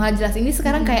nggak jelas ini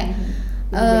sekarang kayak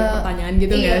pertanyaan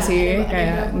gitu nggak sih,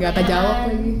 kayak nggak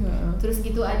kejawab lagi. Terus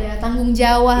gitu ada tanggung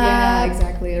jawab. Yeah,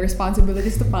 exactly.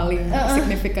 Responsibilities itu paling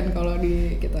significant kalau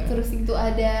di kita. Terus itu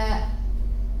ada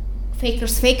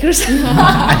fakers.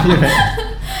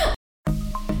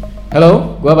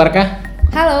 Halo, gua Barkah.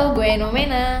 Halo, gue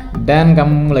Nomena. Dan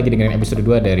kamu lagi dengerin episode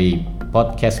 2 dari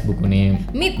podcast buku ini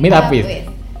Meet Up With.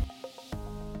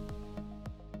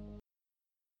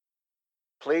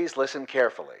 Please listen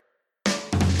carefully.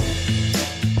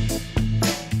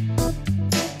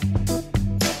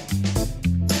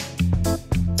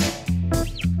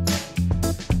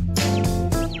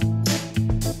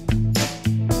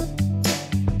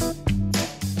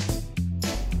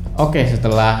 Oke,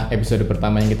 setelah episode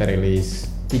pertama yang kita rilis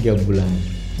 3 bulan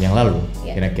yang lalu,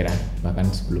 kira-kira bahkan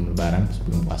sebelum lebaran,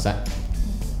 sebelum puasa,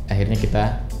 akhirnya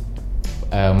kita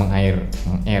on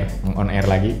air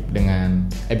lagi dengan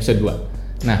episode 2.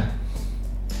 Nah,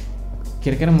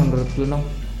 kira-kira menurut lu Nong,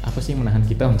 apa sih yang menahan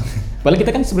kita untuk padahal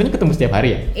kita kan sebenarnya ketemu setiap hari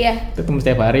ya? Iya. Ketemu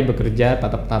setiap hari, bekerja,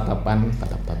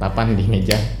 tatap-tatapan di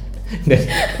meja.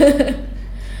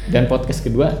 Dan podcast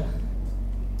kedua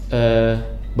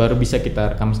baru bisa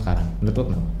kita rekam sekarang. Menurut lu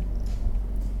kenapa?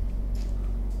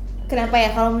 Kenapa ya?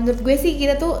 Kalau menurut gue sih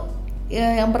kita tuh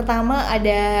yang pertama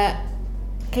ada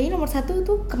kayaknya nomor 1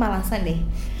 tuh kemalasan deh.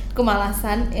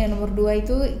 Kemalasan. Yang nomor 2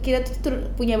 itu kita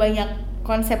tuh punya banyak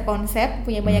konsep-konsep,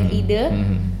 punya banyak ide,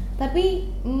 tapi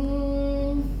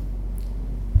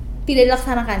tidak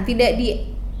dilaksanakan, tidak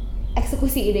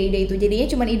dieksekusi ide-ide itu. Jadinya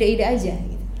cuma ide-ide aja.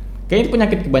 Gitu. Kayaknya itu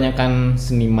penyakit kebanyakan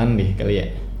seniman deh kali ya.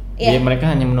 Jadi mereka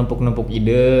hanya menumpuk-numpuk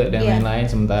ide dan lain-lain,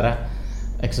 sementara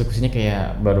eksekusinya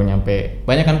kayak baru nyampe.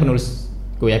 Banyak kan penulis,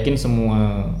 gue yakin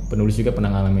semua penulis juga pernah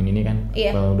ngalamin ini kan.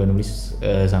 Kalau udah nulis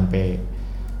sampai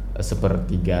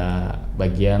 1/3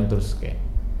 bagian terus kayak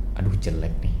aduh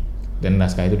jelek nih, dan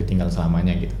naskah itu ditinggal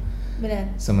selamanya gitu.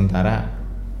 Benar. Sementara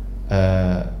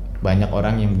banyak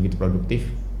orang yang begitu produktif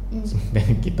dan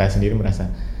kita sendiri merasa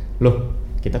loh,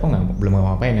 kita kok belum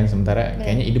ngapain kan, sementara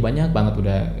kayaknya ide banyak banget,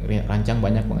 udah rancang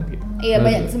banyak banget gitu. Iya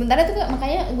banyak. Sementara tuh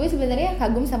makanya gue sebenarnya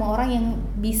kagum sama orang yang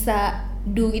bisa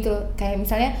do gitu loh. Kayak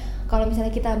misalnya kalau misalnya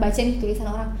kita baca nih tulisan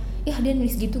orang, ya dia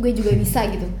nulis gitu gue juga bisa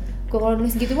gitu. Gue kalau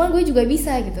nulis gitu mah gue juga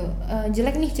bisa gitu.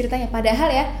 Jelek nih ceritanya,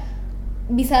 padahal ya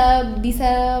bisa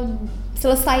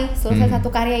selesai satu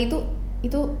karya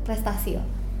itu prestasi loh.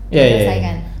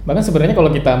 Iya. Bahkan sebenarnya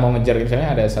kalau kita mau ngejar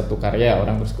misalnya ada satu karya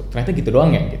orang terus ternyata gitu doang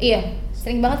ya gitu. Iya.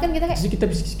 Sering banget kan kita kayak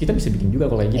kita bisa bikin juga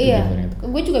kalau kayak gitu. Iya.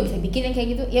 Gue juga bisa bikin yang kayak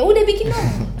gitu. Ya udah bikin dong.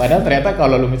 Padahal ternyata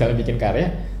kalau lu misalnya bikin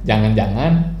karya,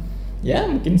 jangan-jangan ya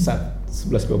mungkin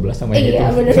 11-12 sama gitu.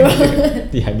 Iya, bener banget.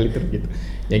 Dihabil gitu.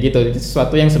 Ya gitu. Itu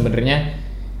sesuatu yang sebenarnya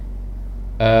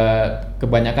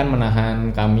kebanyakan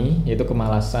menahan kami, yaitu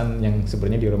kemalasan yang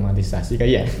sebenarnya diromantisasi kayak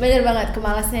ya. Bener banget,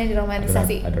 kemalasannya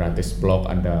diromantisasi. Ada artis blog,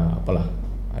 ada apalah,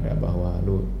 ada bahwa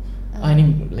lu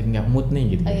ini lagi nggak mood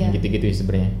nih gitu, gitu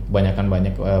sebenarnya. Kebanyakan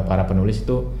para penulis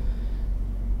itu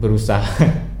berusaha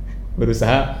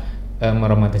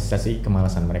meromantisasi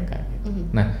kemalasan mereka. Gitu.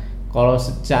 Nah, kalau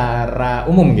secara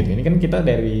umum gitu, ini kan kita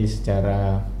dari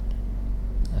secara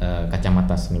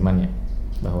kacamata seniman ya,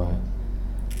 bahwa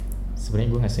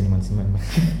sebenarnya gue nggak seniman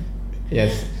ya,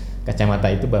 kacamata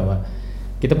itu bahwa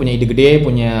kita punya ide gede,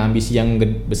 punya ambisi yang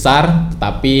besar,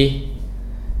 tetapi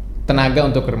tenaga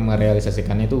untuk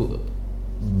merealisasikannya itu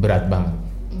berat banget.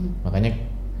 Makanya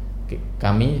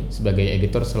kami sebagai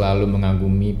editor selalu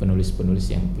mengagumi penulis-penulis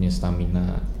yang punya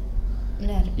stamina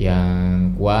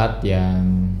yang kuat,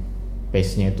 yang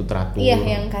pace-nya itu teratur. Iya,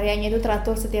 yang karyanya itu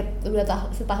teratur setiap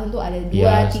setahun tuh ada 2,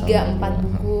 3, 4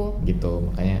 buku. Gitu,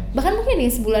 makanya. Bahkan mungkin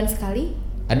yang sebulan sekali.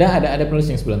 Ada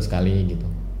penulis yang sebulan sekali gitu.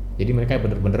 Jadi mereka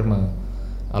benar-benar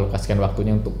mengalokasikan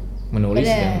waktunya untuk menulis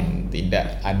dan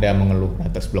tidak ada mengeluh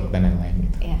writer's block dan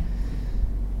lain-lain gitu. Iya.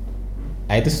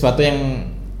 Nah, itu sesuatu yang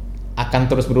akan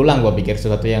terus berulang, gue pikir,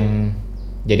 sesuatu yang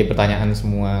jadi pertanyaan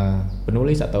semua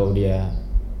penulis atau dia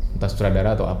entah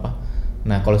sutradara atau apa.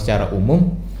 Nah, kalau secara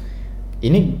umum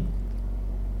ini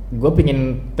gue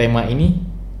pingin tema ini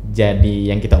jadi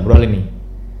yang kita obrolin nih,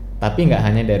 tapi nggak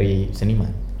hanya dari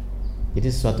seniman, jadi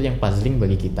sesuatu yang puzzling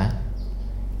bagi kita,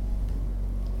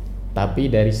 tapi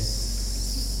dari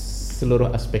seluruh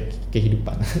aspek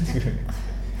kehidupan.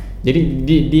 Jadi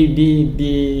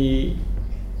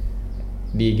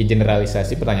di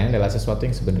generalisasi pertanyaan adalah sesuatu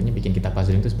yang sebenarnya bikin kita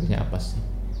puzzling itu sebenarnya apa sih?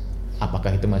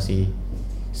 Apakah itu masih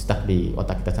stuck di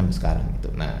otak kita sampai sekarang gitu.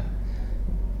 Nah,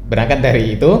 berangkat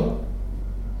dari itu,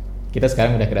 kita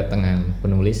sekarang udah kedatangan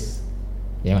penulis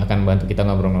yang akan bantu kita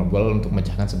ngobrol-ngobrol untuk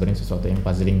memecahkan sebenarnya sesuatu yang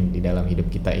puzzling di dalam hidup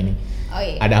kita ini.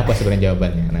 Ada apa sebenarnya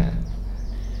jawabannya? Nah,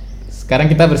 sekarang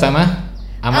kita bersama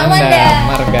Amanda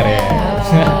Margaret.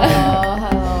 Halo.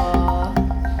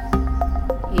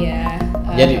 Iya.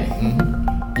 Jadi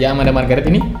ya Amanda Margaret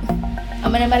ini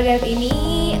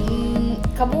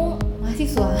kamu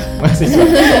mahasiswa.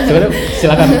 Sebenarnya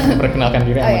silakan perkenalkan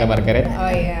diri Amanda Margaret.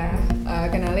 Oh iya.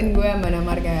 Kenalin gue Amanda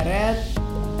Margaret,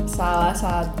 salah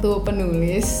satu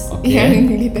penulis yang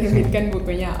diterbitkan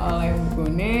bukunya oleh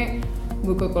Bukune,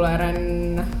 buku keluaran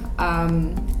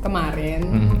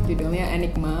kemarin, judulnya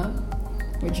Enigma,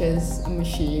 which is a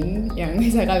machine yang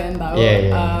bisa kalian tahu,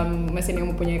 mesin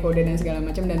yang mempunyai kode dan segala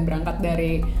macam, dan berangkat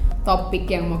dari topik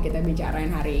yang mau kita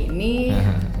bicarain hari ini.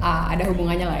 Ada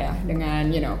hubungannya lah ya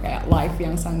dengan kayak life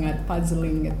yang sangat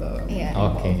puzzling gitu. Iya.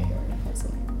 Oke.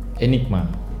 Enigma.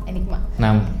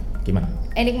 Nah, gimana?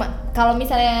 Enigma. Kalau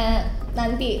misalnya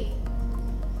nanti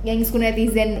Geng School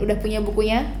Netizen udah punya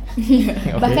bukunya,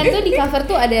 bahkan tuh di cover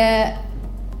tuh ada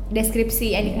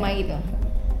deskripsi Enigma gitu.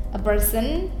 A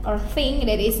person or thing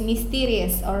that is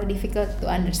mysterious or difficult to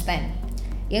understand.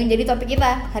 Yang menjadi topik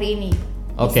kita hari ini.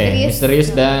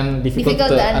 Mysterious dan difficult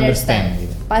to understand.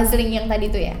 Gitu. Puzzling yang tadi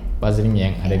tuh ya. Puzzling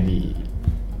yang ada di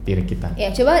diri kita.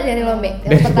 Ya, coba dari Lombe,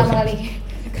 yang pertama kali.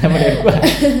 Kenapa dari gua?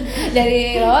 Dari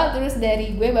lo, terus dari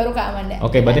gue, baru ke Amanda.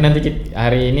 Oke, berarti nanti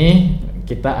hari ini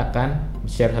kita akan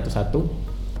share satu-satu.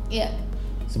 Iya.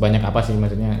 Sebanyak apa sih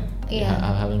maksudnya? Iya.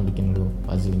 Hal-hal yang bikin lu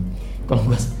puzzling.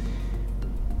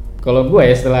 Kalau gue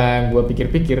ya, setelah gue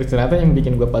pikir-pikir, ternyata yang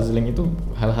bikin gue puzzling itu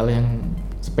hal-hal yang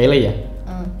sepele ya.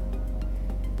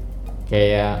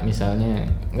 Kayak misalnya,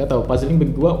 nggak tahu, puzzling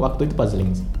bagi gue waktu itu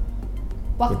puzzling sih.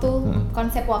 Waktu,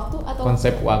 konsep waktu atau?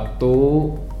 Konsep waktu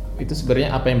itu sebenarnya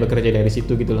apa yang bekerja dari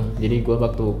situ gitu loh. Jadi gue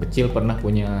waktu kecil pernah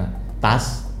punya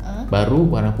tas baru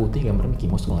warna putih, gambar Mickey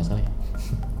Mouse kalau nggak salah ya.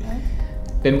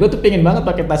 Dan gue tuh pengen banget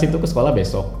pakai tas itu ke sekolah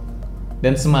besok.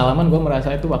 Dan semalaman gue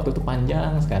merasa itu waktu itu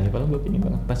panjang sekali. Padahal gue pengen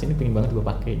banget tas ini, pengen banget gue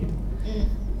pakai gitu.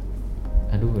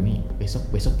 Aduh, nih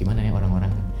besok gimana ya orang-orang.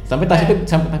 Sampai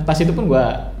tas itu pun gue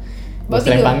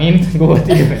selempangin, gue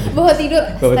bawa tidur.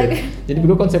 Jadi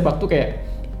gue konsep waktu kayak,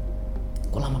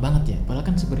 kok lama banget ya? Padahal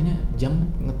kan sebenarnya jam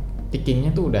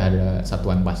tickingnya tuh udah ada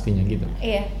satuan pastinya gitu.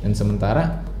 Iya. Dan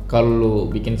sementara kalau lu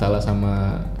bikin salah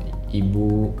sama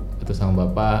ibu atau sama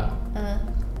bapak,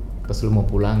 terus lu mau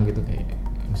pulang gitu, kayak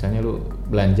misalnya lu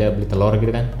belanja beli telur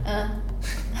gitu kan,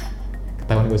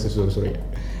 ketahuan gue suruh-suruh ya,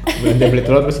 belanja beli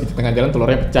telur terus di tengah jalan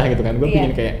telurnya pecah gitu kan, gue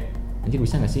pingin kayak, anjir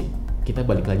bisa nggak sih kita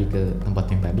balik lagi ke tempat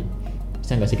yang tadi,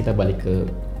 bisa nggak sih kita balik ke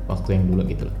waktu yang dulu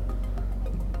gitu loh.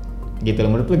 Gitu loh,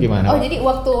 menurut lu gimana? Oh, jadi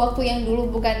waktu yang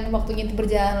dulu bukan waktunya itu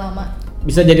berjalan lama.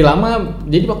 Bisa jadi lama,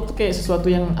 jadi waktu kayak sesuatu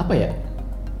yang apa ya?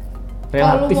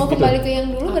 Relatif gitu. Kalau mau kembali ke yang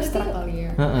dulu berarti abstrak kali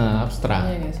ya. Abstrak.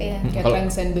 Iya. Kayak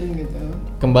transcendent gitu.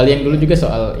 Kembali yang dulu juga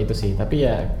soal itu sih, tapi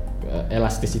ya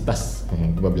elastisitas.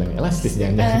 Gua bilang elastis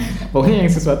jangan-jangan. Pokoknya yang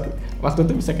sesuatu waktu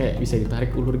itu bisa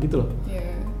ditarik ulur gitu loh.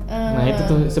 Nah, itu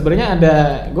tuh sebenarnya ada,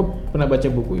 gue pernah baca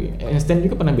buku, Einstein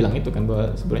juga pernah bilang itu kan,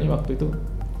 bahwa sebenarnya waktu itu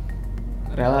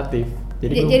relatif.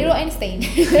 Jadi lo Einstein.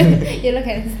 Jadi lo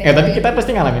Einstein. Tapi kita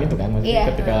pasti ngalamin itu kan, maksudnya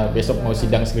ketika besok mau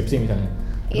sidang skripsi misalnya.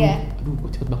 Aduh,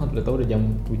 gue cepet banget, udah tau udah jam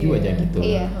 7 aja gitu.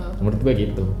 Menurut gue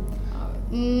gitu.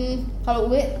 Kalau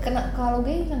gue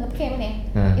nganggep kayak mana ya?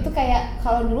 Itu kayak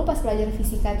kalau dulu pas belajar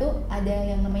fisika tuh ada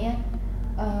yang namanya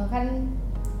kan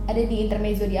ada di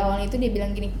intermezzo di awalnya itu dia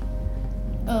bilang gini,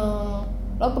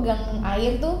 lo pegang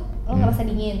air tuh lo ngerasa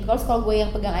dingin. Kalau gue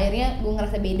yang pegang airnya gue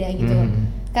ngerasa beda gitu.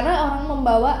 Karena orang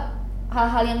membawa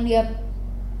hal-hal yang dia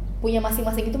punya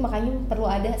masing-masing itu, makanya perlu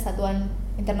ada satuan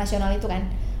internasional itu kan.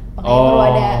 Makanya perlu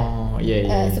ada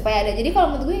supaya ada. Jadi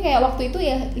kalau menurut gue kayak waktu itu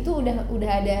ya itu udah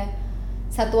ada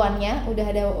satuannya, udah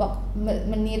ada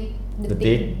menit,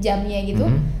 detik, jamnya gitu.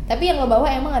 Tapi yang lo bawa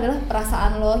emang adalah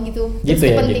perasaan lo gitu. Terus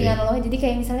kepentingan lo. Jadi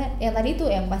kayak misalnya yang tadi tuh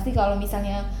yang pasti kalau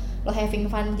misalnya lo having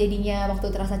fun jadinya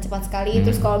waktu terasa cepat sekali,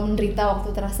 terus kalau menderita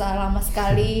waktu terasa lama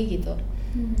sekali gitu.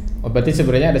 Oh, berarti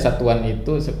sebenarnya ada satuan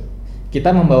itu,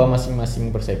 kita membawa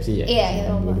masing-masing persepsi ya. Iya,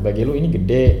 gitu. Bagi lu ini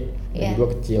gede, bagi gua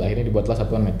kecil, akhirnya dibuatlah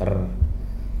satuan meter.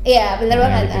 Iya, benar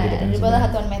banget. Gitu kan, dibuatlah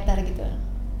satuan meter gitu.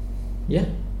 Ya.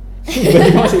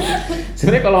 Berarti masih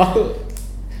sebenarnya kalau waktu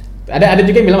ada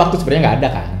juga yang bilang waktu sebenarnya nggak ada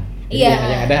kan. Iya.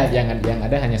 Yang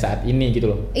ada hanya saat ini gitu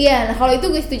loh. Iya, nah kalau itu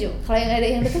gue setuju. Kalau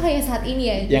yang itu hanya saat ini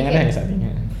ya. Yang ada hanya saat ini.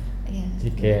 Iya.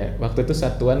 Jadi kayak waktu itu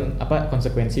satuan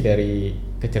konsekuensi dari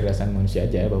kecerdasan manusia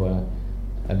aja, bahwa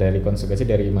dari konsekuensi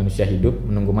dari manusia hidup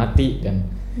menunggu mati, dan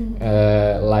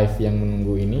life yang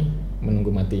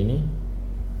menunggu mati ini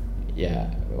ya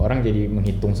orang jadi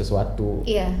menghitung sesuatu.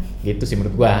 Iya. Gitu sih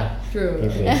menurut gua. True.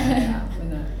 Gitu ya. Ya,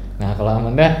 benar. Nah, kalau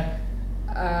Amanda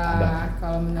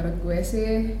kalau menurut gue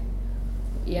sih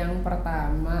Yang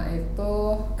pertama itu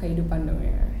kehidupan dong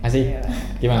ya. Asik.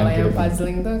 Gimana? Kalau yang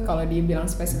puzzling tuh kalau dibilang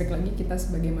spesifik lagi kita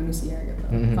sebagai manusia gitu.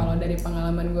 Kalau dari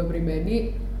pengalaman gue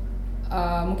pribadi,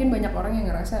 mungkin banyak orang yang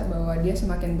ngerasa bahwa dia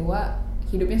semakin tua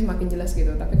hidupnya semakin jelas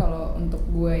gitu. Tapi kalau untuk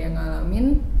gue yang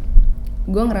ngalamin,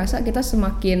 gue ngerasa kita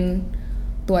semakin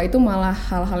tua itu malah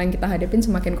hal-hal yang kita hadapin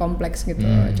semakin kompleks gitu.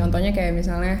 Contohnya kayak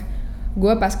misalnya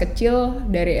gue pas kecil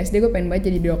dari SD gue pengen banget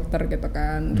jadi dokter gitu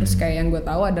kan. Terus kayak yang gue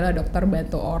tahu adalah dokter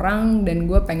bantu orang dan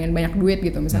gue pengen banyak duit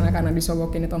gitu misalnya karena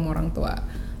disogokin itu sama orang tua.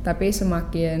 Tapi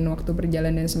semakin waktu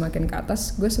berjalan dan semakin ke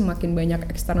atas, gue semakin banyak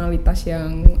eksternalitas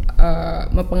yang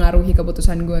mempengaruhi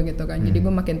keputusan gue gitu kan. Jadi gue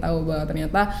makin tahu bahwa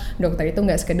ternyata dokter itu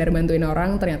nggak sekedar bantuin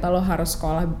orang, ternyata lo harus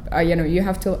sekolah, you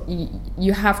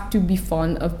have to be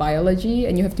fond of biology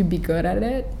and you have to be good at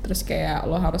it. Terus kayak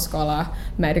lo harus sekolah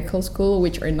medical school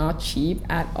which are not cheap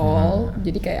at all.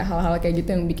 Jadi kayak hal-hal kayak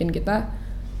gitu yang bikin kita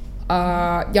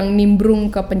yang nimbrung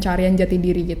ke pencarian jati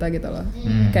diri kita gitu loh.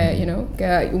 Kayak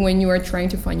kayak when you are trying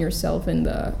to find yourself in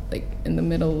the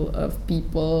middle of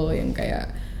people yang kayak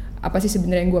apa sih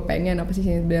sebenarnya yang gue pengen, apa sih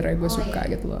sebenarnya gue suka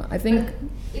gitu loh. I think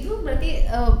itu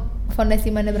berarti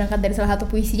fondasi Manda berangkat dari salah satu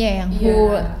puisinya yang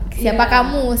siapa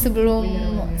kamu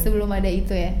sebelum ada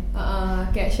itu ya.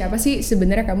 Kayak siapa sih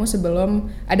sebenarnya kamu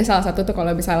sebelum ada salah satu tuh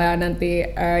kalau misalnya nanti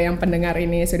yang pendengar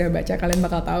ini sudah baca kalian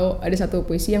bakal tahu ada satu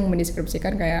puisi yang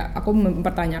mendeskripsikan kayak aku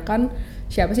mempertanyakan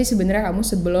siapa sih sebenarnya kamu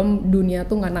sebelum dunia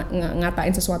tuh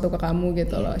ngatain sesuatu ke kamu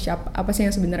gitu loh. Apa sih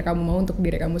yang sebenarnya kamu mau untuk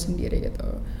diri kamu sendiri gitu.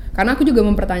 Karena aku juga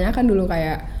mempertanyakan dulu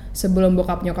kayak sebelum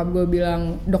bokap nyokap gue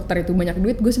bilang dokter itu banyak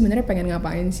duit, gue sebenarnya pengen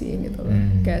ngapain sih gitu loh.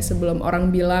 Kayak sebelum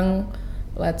orang bilang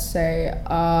let's say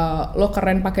lo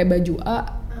keren pakai baju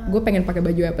A, gue pengen pakai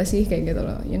baju apa sih kayak gitu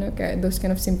loh. Kayak those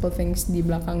kind of simple things di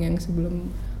belakang yang sebelum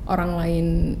orang lain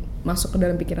masuk ke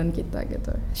dalam pikiran kita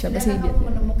gitu. Siapa sih dia?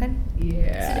 Menemukan?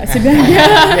 Iya.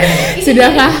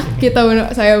 Sudahkah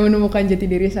saya menemukan jati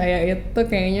diri saya itu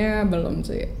kayaknya belum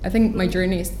sih. I think my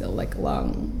journey is still like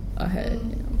long ahead,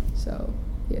 So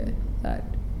yeah, that.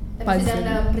 Tapi sedang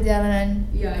dalam perjalanan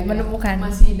menemukan.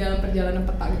 Masih dalam perjalanan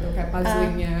peta gitu, kayak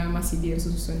puzzlingnya masih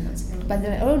disusun dan segala.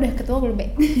 Puzzle, lo udah ketemu belum, Be?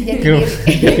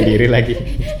 Jati diri lagi.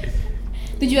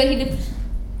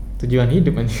 Tujuan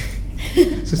hidup aja.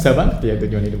 Susah banget ya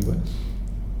tujuan hidup gue.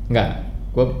 Enggak,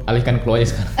 gue alihkan clue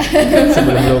aja sekarang.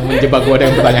 Sebelum lo menjebak gue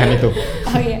dengan pertanyaan itu.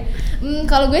 Oh iya.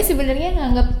 Kalau gue sebenarnya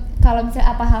nganggap kalau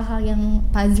misalnya apa hal-hal yang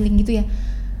puzzling gitu ya,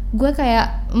 gue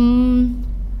kayak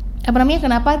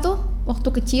kenapa tuh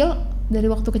dari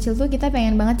waktu kecil tuh kita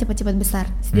pengen banget cepat-cepat besar.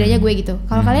 Setidaknya gue gitu.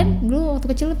 Kalau kalian dulu waktu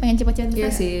kecil pengen cepat-cepat besar?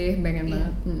 Iya sih, pengen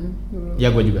banget.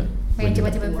 Ya gue juga. Pengen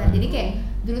cepat-cepat besar. Jadi kayak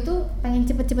dulu tuh pengen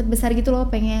cepat-cepat besar gitu loh,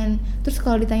 terus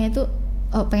kalau ditanya tuh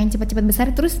pengen cepat-cepat besar,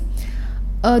 terus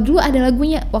dulu ada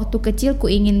lagunya waktu kecil ku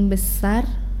ingin besar.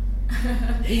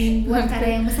 Ingin buat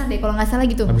karya yang besar deh kalau nggak salah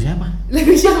gitu.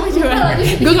 Lagu siapa coba?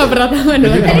 Gue nggak pernah tahu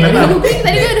dulu.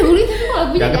 Tadi gue udah googling tapi kok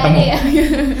lagunya nggak ada ya.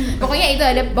 Pokoknya itu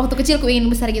ada waktu kecil ku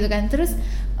ingin besar gitu kan. Terus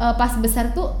pas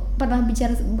besar tuh pernah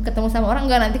ketemu sama orang,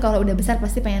 enggak nanti kalau udah besar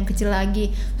pasti pengen kecil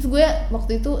lagi. Terus gue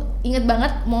waktu itu inget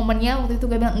banget momennya, waktu itu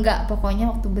gue bilang enggak,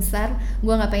 pokoknya waktu besar gue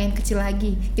nggak pengen kecil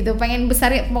lagi gitu, pengen besar,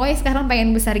 pokoknya sekarang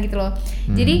pengen besar gitu loh.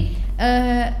 Jadi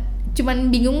cuman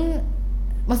bingung,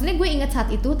 maksudnya gue ingat saat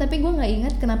itu tapi gue nggak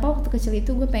ingat kenapa waktu kecil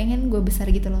itu gue pengen gue besar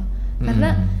gitu loh.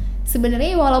 Karena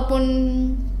sebenarnya walaupun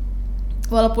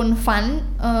fun,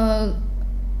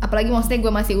 apalagi maksudnya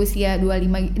gue masih usia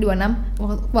 25,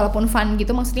 26, walaupun fun gitu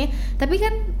maksudnya, tapi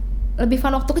kan lebih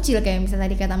fun waktu kecil kayak misalnya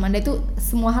tadi kata Amanda itu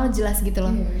semua hal jelas gitu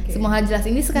loh. Semua hal jelas.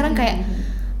 Ini sekarang kayak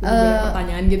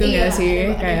pertanyaan gitu nggak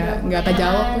sih, kayak nggak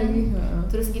kejawab lagi.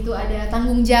 Terus gitu ada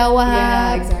tanggung jawab.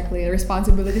 Yeah, exactly.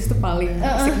 Responsibilities itu paling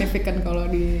significant kalau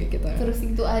di kita. Terus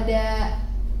itu ada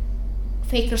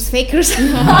fakers.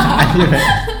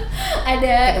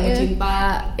 Ada ketemu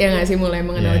cinta, ya nggak sih, mulai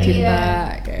mengenal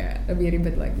cinta, kayak lebih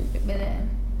ribet lagi. Benar.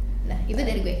 Nah itu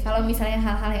dari gue. Kalau misalnya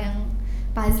hal-hal yang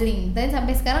puzzling, dan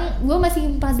sampai sekarang gue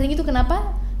masih puzzling itu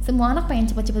kenapa semua anak pengen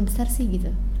cepat-cepat besar sih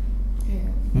gitu.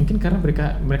 Mungkin karena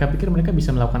mereka pikir mereka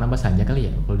bisa melakukan apa saja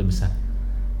kali ya kalau udah besar.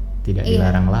 Tidak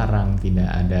dilarang-larang, tidak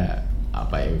ada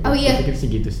apa ya. Gue pikir sih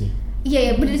gitu sih.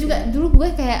 Iya bener juga. Dulu gue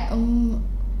kayak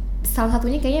salah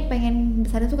satunya kayaknya pengen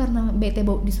besar itu karena bete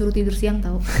disuruh tidur siang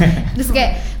tau. Terus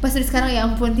kayak pas dari sekarang ya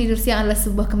ampun, tidur siang adalah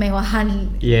sebuah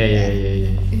kemewahan. Iya.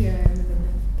 Iya benar.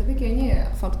 Tapi kayaknya ya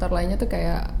faktor lainnya tuh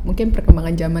kayak mungkin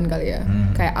perkembangan zaman kali ya.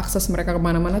 Kayak akses mereka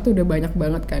kemana-mana tuh udah banyak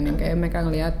banget kan, yang kayak mereka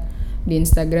ngelihat di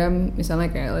Instagram misalnya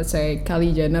kayak let's say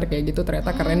Kylie Jenner kayak gitu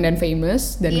ternyata keren dan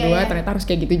famous, dan gue ternyata harus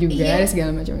kayak gitu juga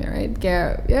segala macamnya, right?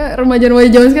 Kayak ya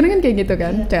remaja-remaja zaman sekarang kan kayak gitu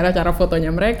kan, cara-cara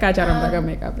fotonya mereka, cara mereka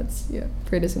make up, it's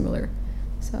pretty similar.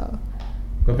 So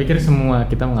gue pikir semua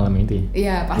kita mengalami itu.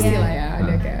 Iya pasti lah ya,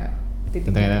 ada kayak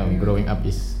titik. Ternyata growing up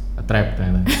is a trap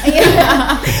ternyata.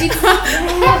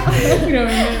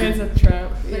 Growing up is a trap.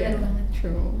 Benar banget.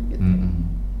 True. Gitu.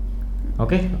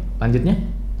 Oke, lanjutnya.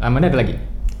 Mana ada lagi?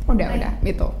 Udah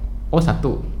itu. Oh, 1.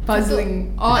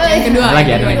 Puzzling. Oh, yang kedua.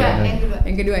 Ada lagi.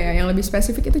 Yang kedua ya, yang lebih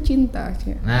spesifik itu cinta.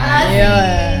 Nah, iya.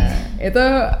 Itu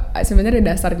sebenarnya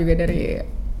dasar juga dari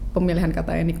pemilihan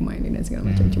kata enigma ini dan segala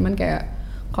macam. Cuman kayak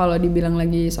kalau dibilang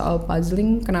lagi soal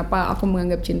puzzling, kenapa aku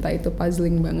menganggap cinta itu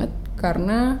puzzling banget?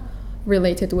 Karena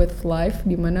related with life,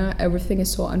 dimana everything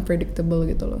is so unpredictable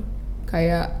gitu loh.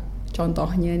 Kayak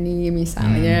contohnya nih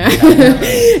misalnya,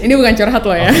 ini bukan curhat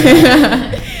loh ya.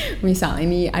 Misal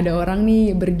ini ada orang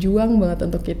nih berjuang banget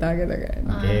untuk kita gitu kan.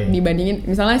 Dibandingin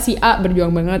misalnya si A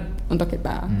berjuang banget untuk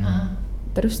kita.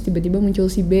 Terus tiba-tiba muncul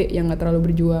si B yang gak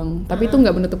terlalu berjuang. Tapi itu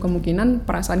gak menutup kemungkinan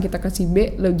perasaan kita ke si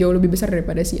B jauh lebih besar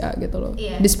daripada si A gitu loh.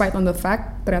 Despite on the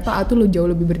fact ternyata A tuh jauh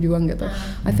lebih berjuang gitu.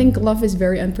 I think love is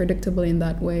very unpredictable in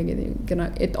that way gitu. Karena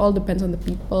it all depends on the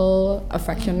people,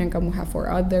 affection yang kamu have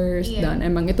for others, dan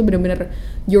emang itu benar-benar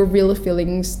your real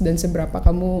feelings dan seberapa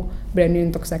kamu berani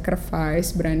untuk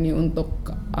sacrifice, berani untuk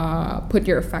put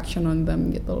your affection on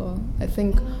them gitu loh.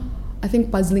 I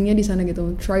think puzzlingnya di sana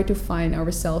gitu, try to find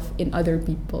ourselves in other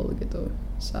people gitu.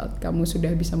 Saat kamu sudah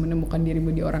bisa menemukan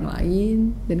dirimu di orang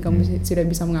lain dan kamu sudah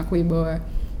bisa mengakui bahwa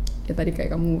ya tadi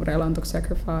kayak kamu rela untuk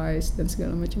sacrifice dan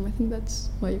segala macam. I think that's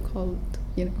what you call it,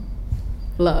 you know,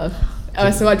 love.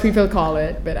 That's what people call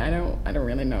it, but I don't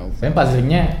really know. Sebenarnya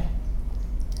puzzlingnya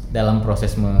dalam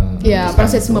proses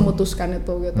memutuskan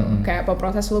itu gitu. Kayak apa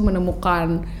proses lo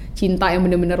menemukan cinta yang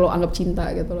benar-benar lo anggap cinta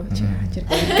gitu loh.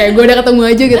 Kayak gue udah ketemu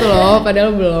aja gitu loh,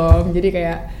 padahal belum. Jadi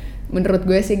kayak menurut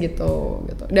gue sih gitu.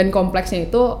 Dan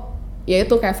kompleksnya itu ya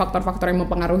itu kayak faktor-faktor yang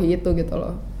mempengaruhi itu gitu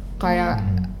loh. Kayak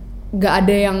gak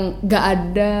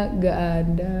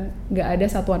ada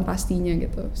satuan pastinya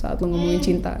gitu saat lo ngomongin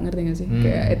cinta, ngerti gak sih?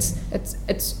 Kayak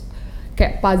it's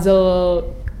kayak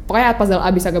puzzle. Pokoknya puzzle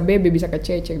A bisa ke B, B bisa ke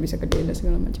C, C bisa ke D dan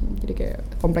segala macam. Jadi kayak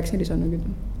kompleksnya di sana gitu.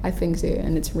 I think sih,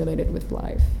 and it's related with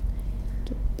life.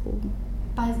 Gitu.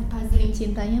 Puzzling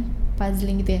cintanya,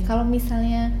 puzzling gitu ya. Kalau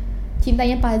misalnya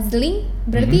cintanya puzzling,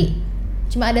 berarti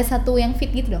cuma ada satu yang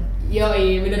fit gitu dong.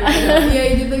 Yoi, bener. Iya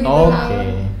gitu. Oke.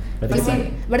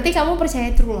 Berarti kamu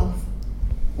percaya true love?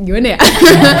 Gimana ya?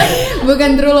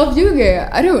 Bukan true love juga ya.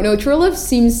 I don't know. True love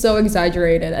seems so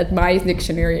exaggerated at my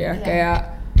dictionary ya.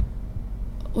 Kayak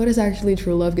what is actually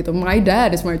true love gitu. My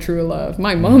dad is my true love.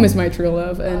 My mom is my true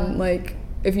love. And like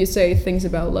if you say things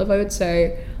about love, I would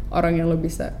say orang yang lo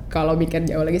bisa, kalau mikir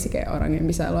jauh lagi sih kayak orang yang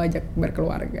bisa lo ajak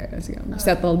berkeluarga segala,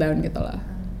 settle down gitu lah.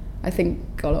 I think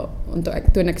kalau untuk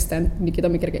to an extent kita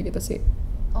mikir kayak gitu sih.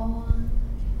 Oh,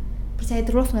 percaya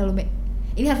true love nggak lo, Be?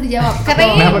 Ini harus dijawab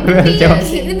karena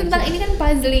ini tentang ini kan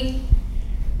puzzling.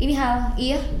 Ini hal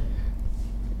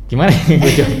gimana ya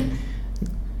gue jawab?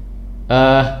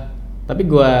 Tapi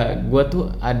gue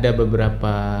tuh ada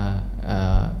beberapa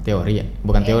teori ya,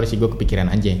 bukan teori sih, gue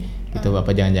kepikiran aja gitu.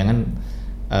 Apa jangan-jangan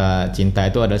cinta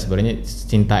itu adalah sebenarnya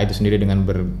cinta itu sendiri dengan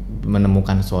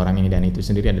menemukan seorang ini dan itu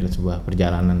sendiri adalah sebuah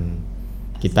perjalanan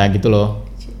kita gitu loh.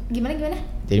 Gimana?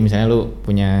 Jadi misalnya lu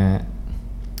punya,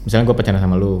 misalnya gue pacaran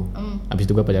sama lu, abis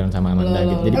itu gue pacaran sama Amanda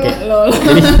gitu. Jadi kayak,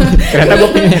 jadi ternyata gue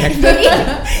punya.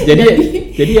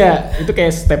 jadi ya itu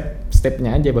kayak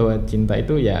stepnya aja bahwa cinta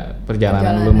itu ya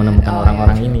perjalanan lu menemukan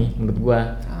orang-orang ini menurut gua.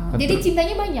 Jadi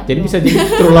cintanya banyak. Jadi bisa jadi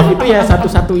true love itu ya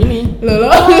satu-satu ini.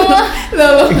 Loh.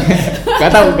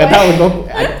 Gak tahu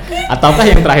ataukah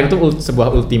yang terakhir itu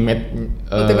sebuah ultimate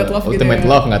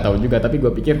love nggak tahu juga, tapi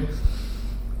gua pikir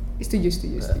setuju.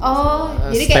 Oh,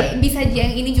 jadi kayak bisa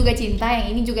yang ini juga cinta,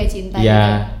 yang ini juga cinta. Ya,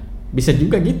 gitu. Bisa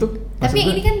juga gitu. Tapi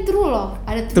yang ini kan true love,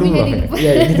 ada true-nya di depan.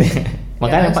 Iya gitu.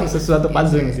 Makanya sesuatu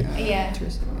puzzling sih. Iya.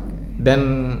 Dan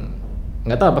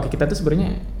nggak tahu apakah kita tuh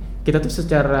sebenarnya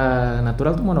secara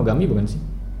natural tuh monogami bukan sih?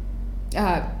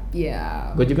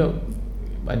 Iya. Gue juga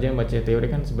aja baca teori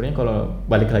kan sebenarnya kalau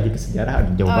balik lagi ke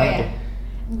sejarah jauh banget ya.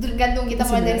 Tergantung kita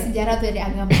mulai dari sejarah atau dari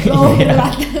agama.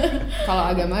 Kalau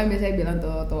agama biasanya bilang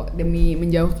tuh demi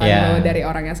menjauhkan lo dari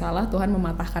orang yang salah, Tuhan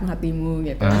mematahkan hatimu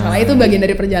gitu. Soalnya itu bagian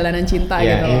dari perjalanan cinta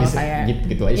gitu loh. Kayak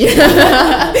gitu aja.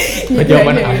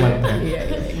 Jawaban aman. Iya,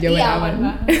 jawaban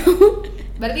aman.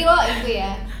 Berarti lo itu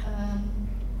ya.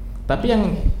 Tapi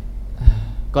yang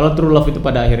kalau true love itu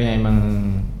pada akhirnya emang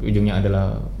ujungnya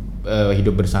adalah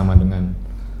hidup bersama dengan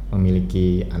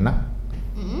memiliki anak.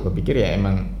 Gue pikir ya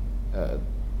emang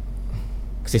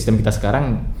sistem kita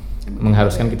sekarang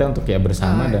mengharuskan kita untuk ya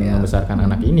bersama dan membesarkan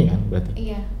anak ini kan, berarti.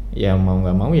 Iya. Ya mau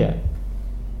nggak mau ya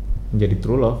menjadi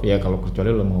true love ya, kalau kecuali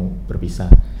lo mau berpisah.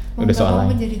 Udah soal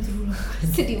lain. Menjadi true love.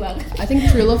 Sedih banget. I think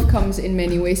true love comes in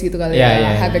many ways gitu kali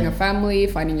Yeah. Having a family,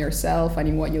 finding yourself,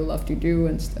 finding what you love to do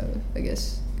and stuff. I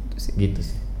guess Gitu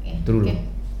sih. Okay. True Okay. love.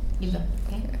 Gitu.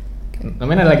 Okay.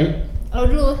 Namanya ada lagi? Lo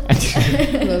dulu.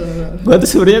 Gue tuh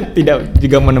sebenarnya tidak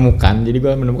juga menemukan, jadi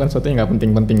gue menemukan sesuatu yang nggak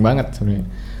penting-penting banget sebenarnya.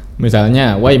 Misalnya,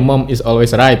 why mom is always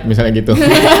right, misalnya gitu.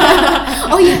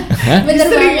 Oh iya, bener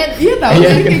banget. Iya tau Iya,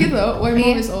 kan kan? kayak gitu loh. Why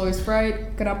mom is always right.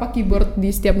 Kenapa keyboard di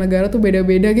setiap negara tuh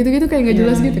beda-beda gitu-gitu kayak nggak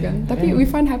jelas gitu kan. Tapi we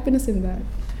find happiness in that.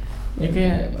 Ya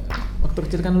kayak waktu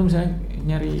kecil kan lu misalnya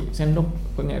nyari sendok,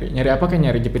 nyari apa kayak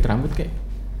nyari jepit rambut kayak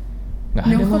nggak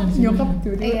ada mah. Nyokap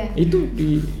tuh. Iya. Itu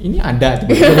ini ada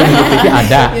tiba-tiba di TV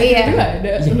ada. Iya. Itu nggak ada.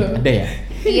 Iya, ada ya.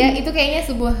 Iya, itu kayaknya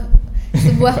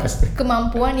sebuah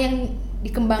kemampuan yang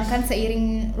dikembangkan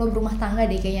seiring lo berumah tangga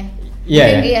deh kayaknya.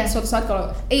 Iya. Mungkin, Ya. iya. Suatu saat kalau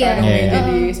Iya. kalian Iya.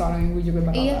 jadi seorang ibu juga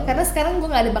bakal Iya, tahu. karena sekarang gue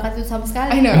gak ada bakat itu sama sekali.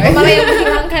 I know. Gue malah yang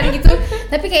menghilangkan gitu.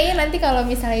 Tapi kayaknya nanti kalau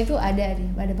misalnya itu ada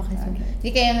bakat itu.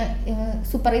 Jadi kayak yang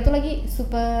super itu lagi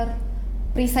super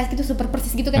precise gitu, super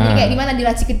persis gitu kan. Jadi kayak di mana di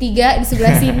laci ketiga, di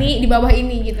sebelah sini, di bawah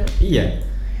ini gitu.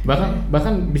 Iya.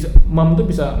 Bahkan bisa mom tuh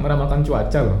bisa meramalkan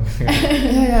cuaca loh.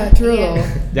 Iya, true Iya. loh.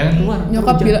 Jangan keluar.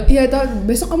 Nyokap hujan. bilang, iya tau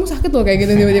besok kamu sakit loh kayak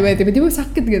gitu tiba-tiba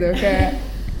sakit gitu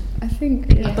kayak I think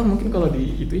Atau mungkin kalau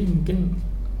di itu mungkin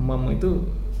mom itu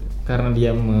karena dia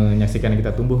menyaksikan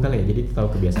kita tumbuh kali ya, jadi tahu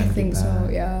I kebiasaan think kita. so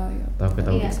ya. Tahu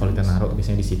Iya. kalau kita naruh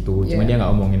biasanya di situ. Cuma Iya. dia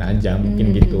nggak omongin aja,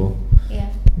 mungkin gitu. Iya.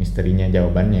 Misterinya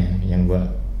jawabannya yang gua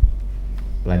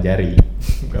pelajari.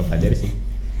 Gua pelajari sih.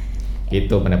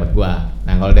 Itu pendapat gua.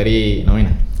 Nah, kalau dari Noina.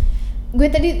 Gue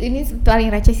tadi ini paling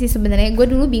receh sih sebenarnya. Gue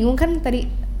dulu bingung kan tadi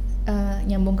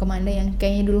nyambung ke Manda yang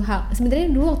kayaknya dulu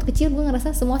sebenarnya dulu waktu kecil gue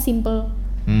ngerasa semua simple.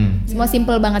 Semua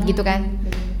simple banget gitu kan.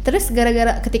 Terus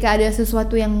gara-gara ketika ada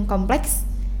sesuatu yang kompleks,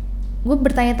 gue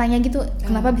bertanya-tanya gitu,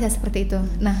 kenapa bisa seperti itu.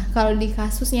 Nah, kalau di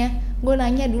kasusnya, gue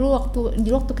nanya dulu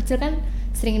waktu kecil kan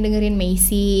sering dengerin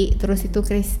Macy, terus itu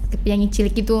Chris penyanyi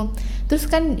cilik gitu. Terus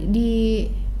kan di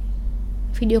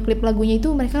video klip lagunya itu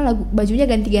mereka bajunya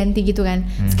ganti-ganti gitu kan.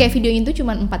 Terus kayak videonya itu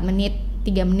cuma 4 menit,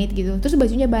 3 menit gitu. Terus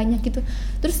bajunya banyak gitu.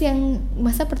 Terus yang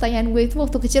masa pertanyaan gue itu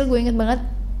waktu kecil gue inget banget,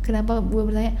 kenapa gue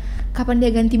bertanya kapan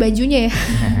dia ganti bajunya ya.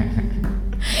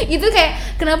 Itu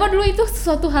kayak kenapa dulu itu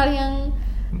sesuatu hal yang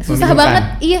susah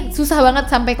banget. Iya, susah banget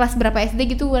sampai kelas berapa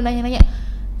SD gitu gue nanya-nanya.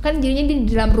 Kan jadinya dia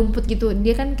di dalam rumput gitu.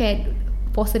 Dia kan kayak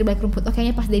poster di balik rumput. Oh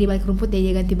kayaknya pas dia di balik rumput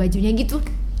dia ganti bajunya gitu.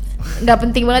 Nggak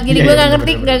penting banget. Jadi gue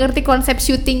nggak ngerti konsep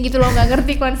syuting gitu loh. Nggak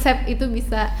ngerti konsep itu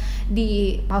bisa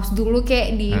di pause dulu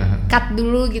kayak di cut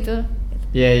dulu gitu.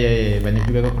 Iya, banyak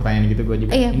juga kok pertanyaan gitu gue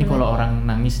juga. Iya, ini bener. kalau orang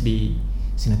nangis di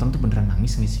sinetron tuh beneran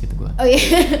nangis nggak sih gitu gue? Oh iya.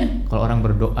 Kalau orang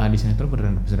berdoa di sinetron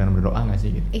beneran berdoa nggak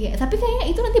sih gitu? Iya, tapi kayaknya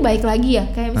itu nanti balik lagi ya.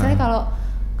 Kayak misalnya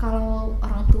kalau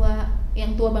orang tua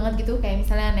yang tua banget gitu, kayak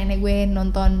misalnya nenek gue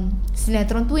nonton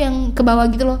sinetron tuh yang ke bawah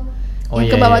gitu loh. Oh, yang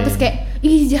iya, ke bawah iya, terus iya. kayak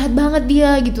ih jahat banget dia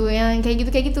gitu, yang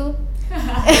kayak gitu.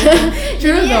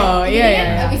 True though,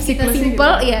 iya. Abis kita Siklusnya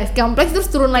simple, gitu. ya kompleks terus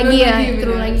turun lagi ya,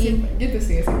 turun bener. lagi. Gitu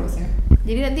sih siklusnya.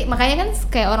 Jadi nanti makanya kan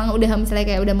kayak orang udah misalnya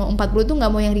kayak udah mau 40 tuh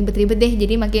nggak mau yang ribet-ribet deh.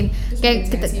 Jadi makin Terus kayak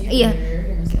makin kita sensitif iya,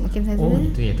 ya. makin sensitif. Oh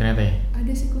gitu ya ternyata ya.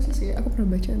 Ada siklusnya sih, aku pernah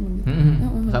baca emang gitu.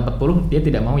 Sampai 40 dia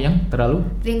tidak mau yang terlalu.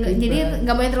 Jadi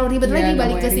nggak mau yang terlalu ribet Iya, lagi, nggak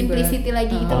balik mau ke yang ribet. simplicity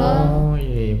lagi gitu loh. Oh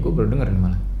iya, gue baru denger nih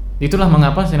malah. Itulah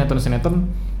mengapa sinetron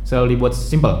selalu dibuat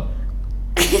simple.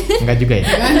 Enggak juga ya?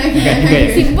 Enggak juga ya?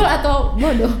 Simple atau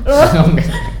bodoh? Oh, enggak.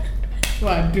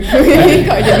 Waduh,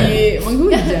 kok jadi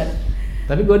menghujat.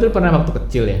 Tapi gue dulu pernah waktu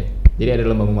kecil ya. Jadi ada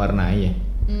lomba mewarnai ya.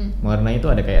 Mewarnai itu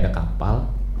ada kayak ada kapal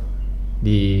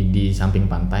di samping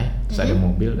pantai, terus ada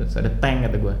mobil, terus ada tank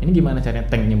kata gue. Ini gimana caranya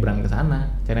tank nyebrang ke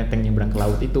sana? Caranya tank nyebrang ke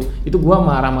laut itu. Itu gue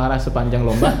marah-marah sepanjang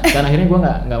lomba dan akhirnya gue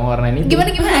nggak mewarnain itu. Gimana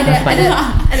ada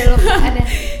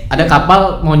Ada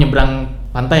kapal mau nyebrang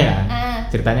pantai kan?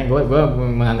 ceritanya Ceritanya gue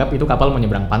menganggap itu kapal mau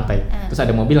nyebrang pantai. Terus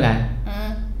ada mobil kan?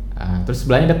 Terus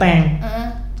sebelahnya ada tank.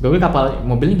 Gue kapal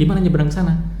mobilnya gimana nyebrang ke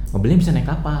sana? Mobilnya bisa naik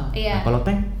kapal. Iya. Nah, kalau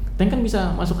tank kan bisa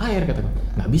masuk air kata gue.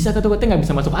 Nggak bisa kata gue, tank nggak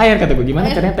bisa masuk air kata gue.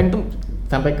 Gimana caranya tank tuh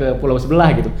sampai ke pulau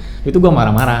sebelah gitu? Itu gue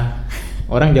marah-marah.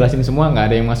 Orang jelasin semua nggak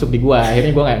ada yang masuk di gue.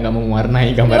 Akhirnya gue nggak mau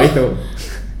mewarnai gambar itu.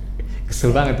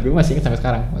 Kesel banget, gue masih ingat sampai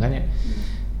sekarang. Makanya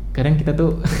kadang kita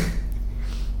tuh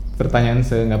pertanyaan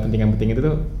nggak penting itu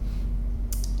tuh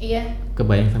Iya.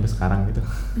 kebayang sampai sekarang gitu.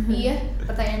 Iya,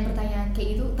 pertanyaan-pertanyaan kayak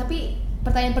gitu. Tapi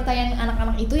pertanyaan-pertanyaan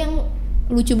anak-anak itu yang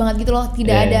lucu banget gitu loh.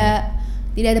 Tidak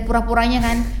ada pura-puranya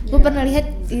kan. Gue pernah lihat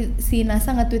si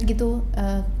NASA nge-tweet gitu,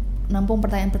 nampung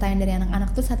pertanyaan-pertanyaan dari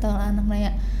anak-anak, tuh satu anak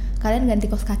nanya, kalian ganti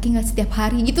kaos kaki nggak setiap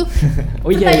hari gitu.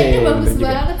 Oh iya, Pertanyaannya bagus bener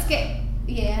juga. banget, kayak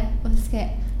iya, terus kayak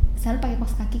misalnya pakai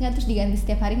kaos kaki nggak terus diganti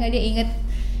setiap hari nggak, dia inget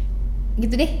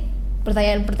gitu deh,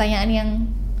 pertanyaan-pertanyaan yang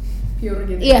pure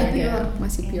gitu. Iya, pure.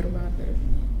 Masih pure banget dari.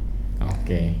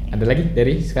 Oke. Ada lagi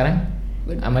dari sekarang?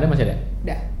 Amanda masih ada?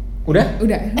 Udah.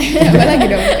 Apa lagi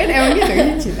dong? Kan emang gitu kan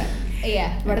cinta.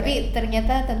 Iya, berarti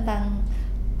ternyata tentang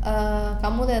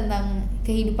kamu tentang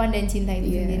kehidupan dan cinta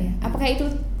itu sendiri. Apakah itu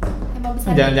tema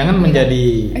besar? Jangan-jangan menjadi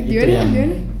itu yang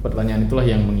pertanyaan itulah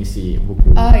yang mengisi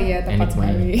buku. Oh iya, tepat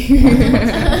sekali.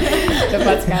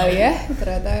 Tepat sekali ya.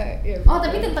 Ternyata. Ya,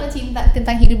 tapi tentang cinta,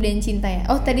 tentang hidup dan cinta ya.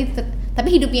 Oh tadi, tapi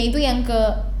hidupnya itu yang ke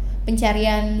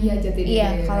pencarian. Iya, jati diri.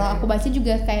 Iya, kalau aku baca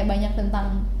juga kayak banyak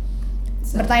tentang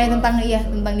bertanya tentang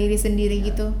tentang diri sendiri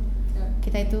gitu.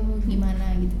 Kita itu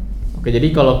gimana gitu. Oke,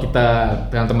 jadi kalau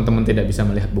teman-teman tidak bisa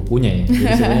melihat bukunya ya,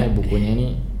 jadi sebenarnya bukunya ini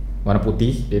warna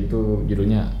putih, yaitu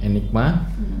judulnya Enigma,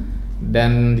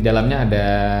 dan di dalamnya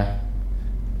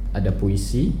ada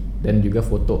puisi dan juga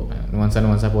foto.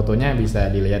 Nuansa-nuansa fotonya bisa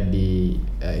dilihat di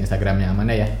Instagramnya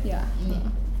Amanda ya. Ya.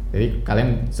 Jadi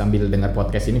kalian sambil dengar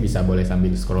podcast ini boleh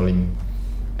sambil scrolling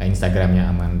Instagramnya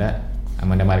Amanda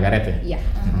Margaret ya. Iya.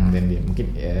 Dan mungkin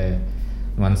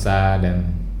nuansa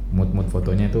dan mood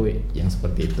fotonya tuh yang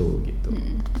seperti itu gitu.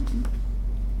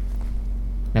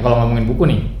 Nah kalau ngomongin buku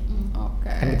nih,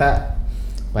 kan kita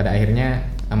pada akhirnya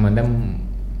Amanda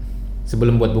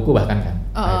sebelum buat buku bahkan kan,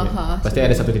 pasti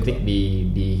ada satu titik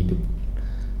di hidup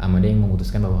Amanda yang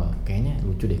memutuskan bahwa kayaknya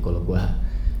lucu deh kalau gua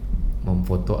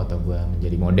memfoto atau gua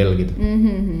menjadi model gitu.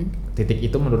 Titik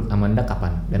itu menurut Amanda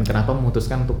kapan dan kenapa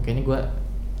memutuskan untuk kayaknya gua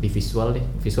di visual deh.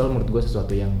 Visual menurut gua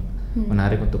sesuatu yang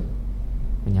menarik untuk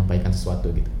menyampaikan sesuatu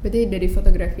gitu. Berarti dari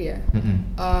fotografi ya.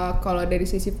 Kalau dari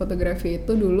sisi fotografi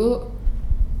itu dulu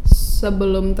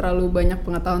sebelum terlalu banyak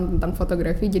pengetahuan tentang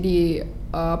fotografi, jadi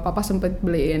papa sempet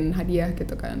beliin hadiah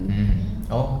gitu kan.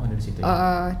 Oh dari situ.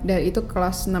 Ya? Dan itu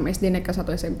kelas 6 SD naik ke 1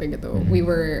 SMP gitu. We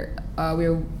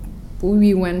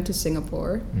went to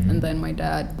Singapore and then my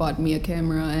dad bought me a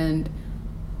camera and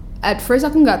at first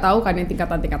aku nggak tahu kan yang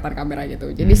tingkatan kamera gitu.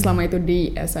 Jadi selama itu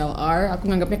di SLR, aku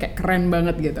nganggapnya kayak keren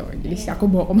banget gitu. Jadi aku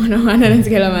bawa kemana-mana dan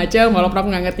segala macam. Walaupun aku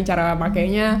nggak ngerti cara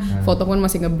pakainya, foto pun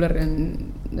masih ngeblur dan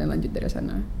lanjut dari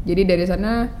sana. Jadi dari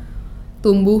sana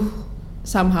tumbuh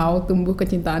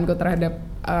kecintaanku terhadap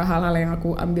hal-hal yang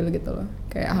aku ambil gitu loh.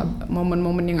 Kayak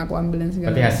momen-momen yang aku ambil dan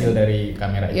segala macam. Berarti hasil dari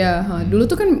kamera itu. Ya, dulu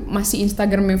tuh kan masih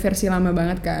Instagram yang versi lama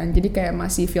banget kan. Jadi kayak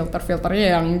masih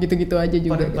filternya yang gitu-gitu aja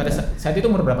juga. Pada saat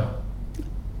itu umur berapa?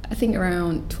 I think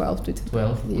around 12 to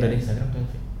 12. Udah di Instagram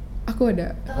 12. Aku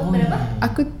ada. Berapa?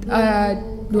 Aku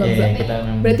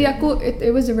 12. Berarti aku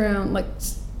it was around like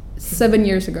 7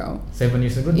 years ago. 7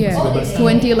 years ago? Yeah,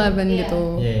 2011 gitu.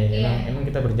 Iya, emang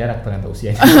kita berjarak ternyata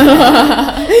usianya.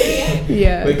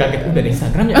 Iya. Gue kaget udah di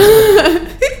Instagram ya.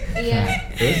 Iya.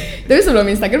 Tapi sebelum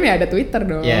Instagram ya ada Twitter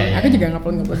dong. Yeah. Aku juga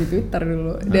ngupload di Twitter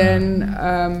dulu. Dan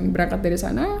berangkat dari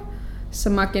sana,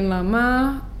 semakin lama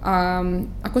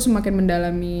aku semakin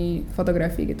mendalami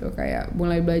fotografi gitu. Kayak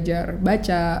mulai belajar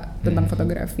baca tentang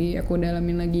fotografi. Aku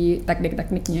dalamin lagi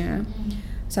teknik-tekniknya.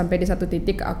 Sampai di satu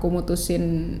titik aku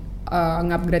mutusin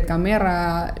nge-upgrade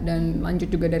kamera dan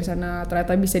lanjut juga dari sana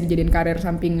ternyata bisa dijadiin karir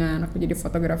sampingan. Aku jadi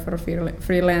fotografer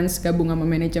freelance gabung sama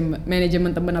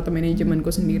manajemen temen atau manajemenku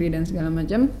sendiri dan segala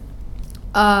macam.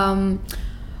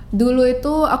 Dulu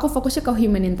itu aku fokusnya ke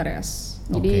human interest.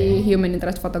 Jadi human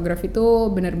interest fotografi itu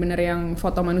benar-benar yang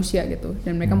foto manusia gitu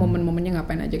dan mereka momen-momennya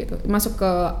ngapain aja gitu. Masuk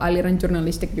ke aliran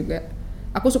jurnalistik juga.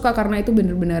 Aku suka karena itu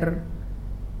benar-benar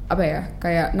apa ya,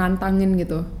 kayak nantangin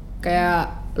gitu.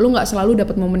 Kayak lu nggak selalu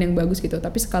dapat momen yang bagus gitu,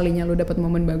 tapi sekalinya lu dapat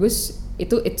momen bagus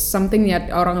itu it's something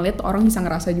that orang lihat, orang bisa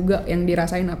ngerasa juga yang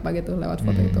dirasain apa gitu lewat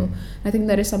foto itu. I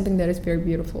think that is something that is very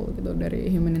beautiful gitu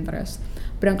dari human interest.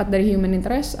 Berangkat dari human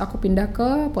interest aku pindah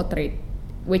ke portrait,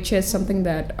 which is something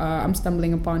that I'm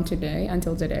stumbling upon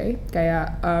until today.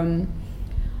 Kayak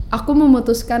aku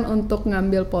memutuskan untuk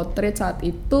ngambil potret saat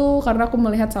itu karena aku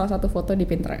melihat salah satu foto di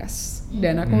Pinterest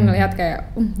dan aku ngelihat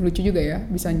kayak lucu juga ya,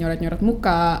 bisa nyoret-nyoret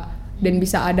muka dan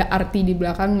bisa ada arti di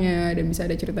belakangnya dan bisa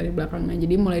ada cerita di belakangnya.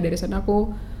 Jadi mulai dari sana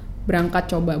aku berangkat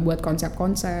coba buat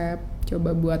konsep-konsep,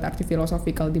 coba buat arti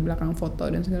filosofikal di belakang foto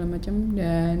dan segala macam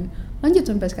dan lanjut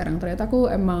sampai sekarang. Ternyata aku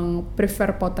emang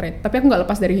prefer potret, tapi aku nggak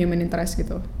lepas dari human interest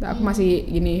gitu. Aku masih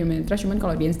gini human interest, cuman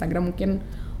kalau di Instagram mungkin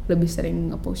lebih sering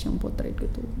nge-post yang portrait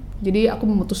gitu. Jadi aku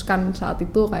memutuskan saat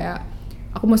itu kayak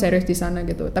aku mau serius di sana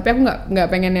gitu. Tapi aku nggak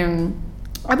pengen yang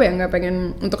nggak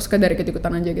pengen untuk sekedar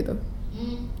ikut-ikutan aja gitu.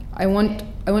 I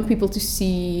want people to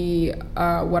see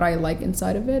what I like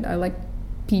inside of it. I like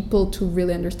people to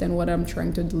really understand what I'm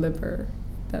trying to deliver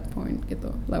at that point gitu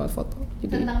lewat foto.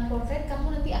 Jadi tentang portrait kamu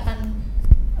nanti akan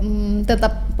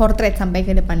tetap portrait sampai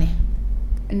ke depannya.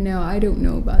 No, I don't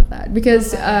know about that.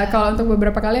 Because kalau untuk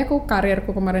beberapa kali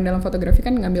karirku kemarin dalam fotografi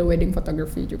kan ngambil wedding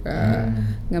photography juga,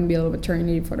 ngambil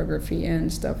maternity photography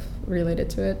and stuff related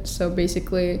to it. So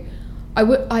basically,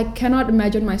 I cannot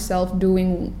imagine myself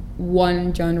doing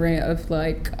one genre of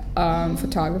like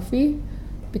photography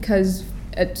because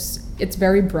it's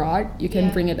very broad. You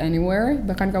can bring it anywhere.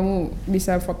 Bahkan kamu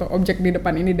bisa foto objek di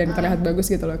depan ini dan terlihat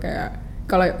bagus gitu loh, kayak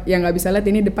kalau yang nggak bisa lihat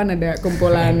ini depan ada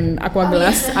kumpulan aqua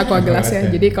gelas ya.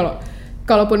 Jadi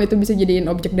kalaupun itu bisa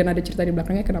jadiin objek dan ada cerita di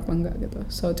belakangnya, kenapa enggak gitu.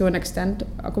 So to an extent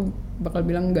aku bakal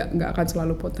bilang nggak akan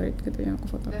selalu portrait gitu yang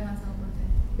aku foto.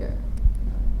 Yeah.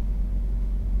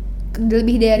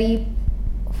 Lebih dari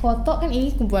foto kan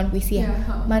ini kumpulan puisi ya.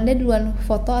 Manda duluan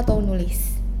foto atau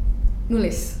nulis?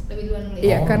 Nulis. Lebih duluan nulis.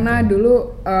 Iya, karena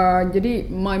dulu jadi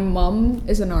my mom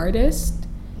is an artist.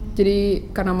 Jadi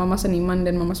karena mama seniman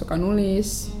dan mama suka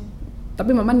nulis.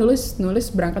 Tapi mama nulis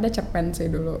berangkatnya cerpen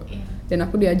sih dulu. Dan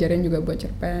aku diajarin juga buat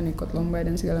cerpen, ikut lomba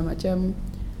dan segala macam.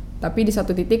 Tapi di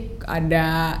satu titik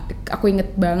aku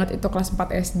inget banget itu kelas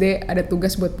 4 SD ada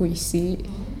tugas buat puisi.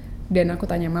 Dan aku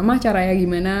tanya mama caranya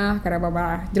gimana, karena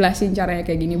papa jelasin caranya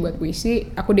kayak gini buat puisi.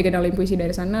 Aku dikenalin puisi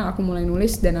dari sana, aku mulai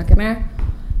nulis dan akhirnya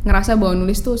ngerasa bahwa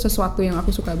nulis tuh sesuatu yang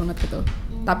aku suka banget gitu.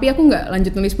 Tapi aku nggak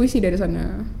lanjut nulis puisi dari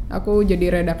sana. Aku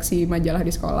jadi redaksi majalah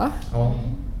di sekolah.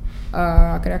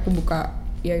 Akhirnya aku buka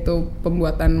yaitu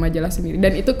pembuatan majalah sendiri.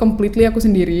 Dan itu completely aku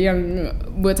sendiri yang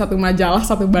buat satu majalah,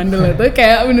 satu bundle itu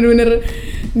kayak bener-bener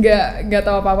nggak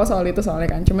tahu apa-apa soal itu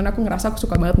soalnya kan. Cuman aku ngerasa aku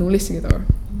suka banget nulis gitu.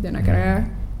 Dan akhirnya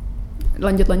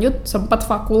lanjut sempat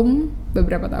vakum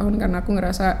beberapa tahun karena aku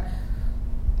ngerasa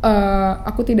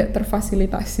aku tidak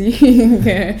terfasilitasi.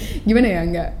 Kayak gimana ya,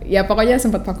 ya pokoknya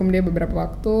sempat vakum dia beberapa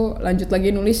waktu. Lanjut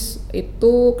lagi nulis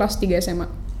itu kelas 3 SMA.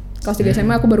 Kelas 3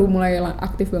 SMA aku baru mulai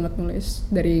aktif banget nulis,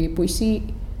 dari puisi,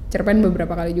 cerpen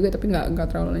beberapa kali juga tapi nggak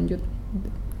terlalu lanjut.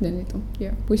 Dan itu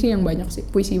ya puisi yang banyak sih,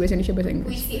 puisi bahasa Indonesia, bahasa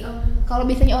Inggris. Puisi. Kalau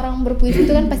biasanya orang berpuisi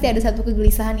itu kan pasti ada satu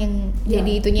kegelisahan yang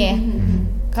jadi itunya ya.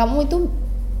 Kamu itu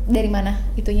dari mana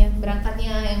itunya,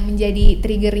 berangkatnya, yang menjadi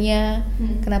triggernya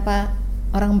kenapa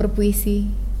orang berpuisi?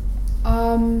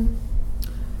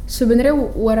 Sebenarnya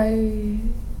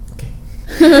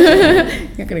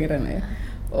nggak kedengeran lah ya.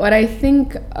 What I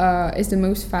think is the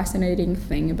most fascinating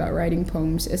thing about writing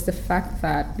poems is the fact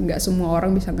that nggak semua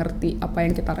orang bisa ngerti apa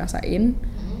yang kita rasain,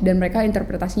 dan mereka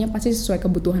interpretasinya pasti sesuai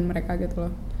kebutuhan mereka gitu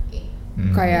loh.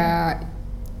 Kayak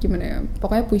gimana ya?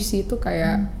 Pokoknya puisi itu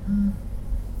kayak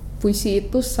puisi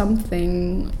itu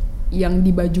something yang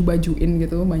dibaju-bajuin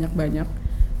gitu banyak-banyak.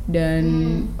 Dan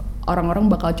orang-orang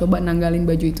bakal coba nanggalin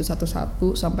baju itu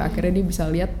satu-satu sampai akhirnya dia bisa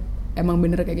lihat emang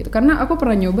bener kayak gitu. Karena aku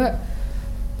pernah nyoba,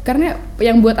 karena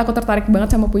yang buat aku tertarik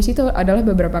banget sama puisi itu adalah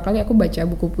beberapa kali aku baca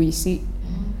buku puisi.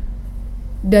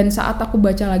 Dan saat aku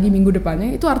baca lagi minggu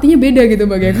depannya itu artinya beda gitu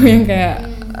bagi aku, yang kayak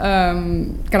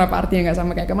kenapa artinya nggak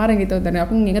sama kayak kemarin gitu. Dan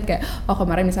aku nginget kayak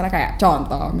kemarin misalnya kayak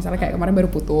contoh, misalnya kayak kemarin baru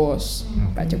putus,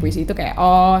 baca puisi itu kayak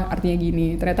artinya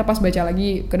gini. Ternyata pas baca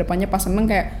lagi ke depannya pas seneng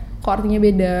kayak kok artinya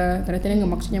beda, ternyata dia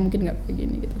nggak, maksudnya mungkin nggak kayak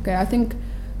gini gitu. Kayak I think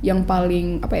yang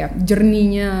paling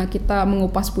journey-nya kita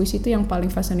mengupas puisi itu yang paling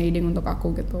fascinating untuk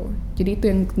aku gitu. Jadi itu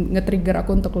yang nge-trigger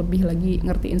aku untuk lebih lagi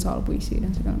ngertiin soal puisi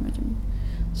dan segala macam.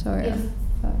 So ya.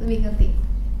 Lebih ngerti.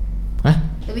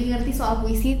 Lebih ngerti soal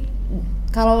puisi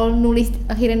kalau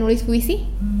akhirnya nulis puisi?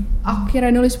 Akhirnya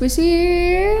nulis puisi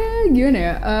gimana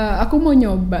ya? Aku mau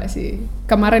nyoba sih.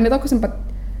 Kemarin itu aku sempat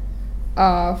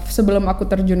sebelum aku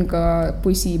terjun ke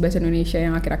puisi bahasa Indonesia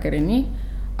yang akhir-akhir ini,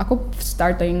 aku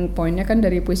starting pointnya kan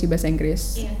dari puisi bahasa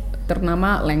Inggris,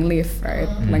 ternama Langleaf,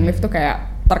 right? Langleaf tuh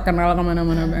kayak terkenal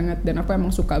kemana-mana banget, dan aku emang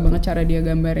suka banget cara dia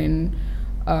gambarin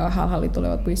hal-hal itu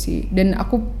lewat puisi, dan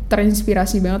aku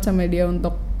terinspirasi banget sama dia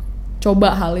untuk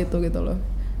coba hal itu gitu loh.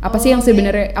 Apa sih yang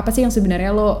sebenarnya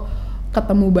lo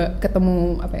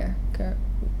ketemu apa ya? Kayak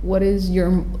what is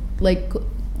your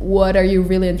what are you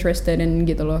really interested in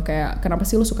gitu loh, kayak kenapa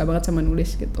sih lo suka banget sama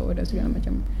nulis gitu dan segala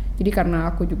macam. Jadi karena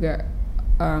aku juga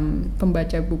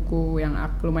pembaca buku yang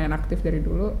lumayan aktif dari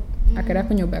dulu, akhirnya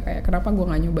aku nyoba kayak kenapa gue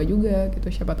nggak nyoba juga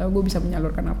gitu, siapa tahu gue bisa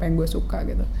menyalurkan apa yang gue suka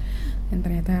gitu. Dan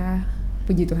ternyata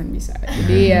puji Tuhan bisa.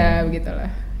 Jadi ya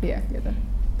begitulah, ya gitu.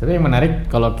 Tapi yang menarik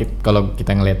kalau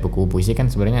kita ngelihat buku puisi kan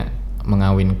sebenarnya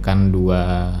mengawinkan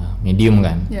dua medium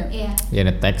kan. Iya. Ya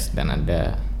ada teks dan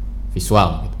ada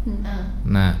visual gitu.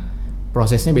 Nah,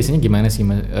 prosesnya biasanya gimana sih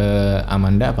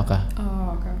Amanda?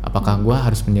 Apakah gue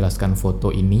harus menjelaskan foto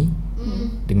ini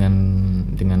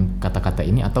dengan kata-kata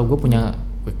ini, atau gue punya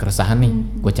keresahan nih,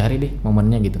 gue cari deh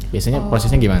momennya gitu. Biasanya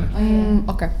prosesnya gimana?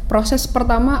 Proses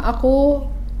pertama aku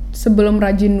sebelum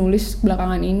rajin nulis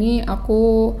belakangan ini,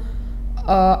 aku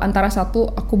antara satu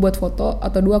aku buat foto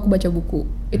atau dua aku baca buku.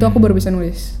 Itu aku baru bisa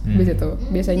nulis. Habis itu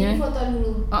biasanya jadi foto dulu.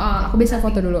 Aku bisa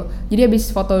foto dulu. Jadi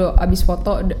habis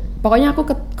foto pokoknya aku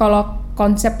kalau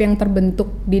konsep yang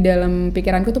terbentuk di dalam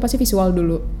pikiranku tuh pasti visual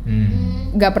dulu.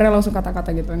 Gak pernah langsung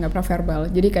kata-kata gitu, gak pernah verbal.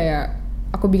 Jadi kayak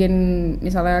aku bikin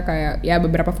misalnya kayak ya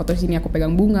beberapa foto sini aku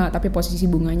pegang bunga, tapi posisi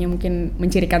bunganya mungkin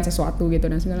mencirikan sesuatu gitu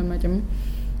dan segala macam.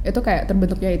 Itu kayak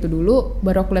terbentuknya itu dulu,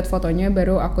 baru aku lihat fotonya,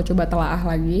 baru aku coba telaah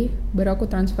lagi, baru aku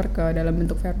transfer ke dalam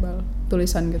bentuk verbal,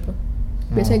 tulisan gitu.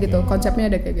 Biasanya gitu, konsepnya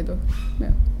ada kayak gitu. Ya.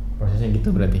 Prosesnya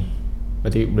gitu berarti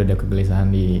udah ada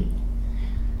kegelisahan di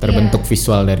terbentuk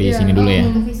visual dari sini dulu ya.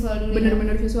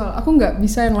 Bener-bener visual. Aku nggak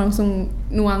bisa yang langsung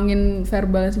nuangin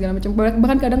verbal dan segala macam.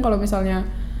 Bahkan kadang kalau misalnya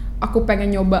aku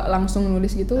pengen nyoba langsung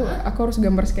nulis gitu, aku harus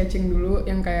gambar sketching dulu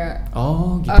yang kayak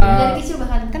gitu. Dari kecil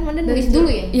bahkan kan Manda nulis dulu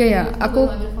ya? Iya, aku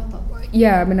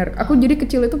iya benar. Aku jadi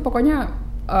kecil itu pokoknya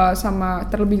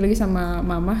terlebih lagi sama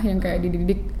mama yang kayak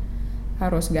dididik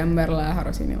harus gambar lah,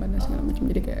 harus inilah dan segala macam.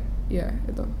 Jadi kayak ya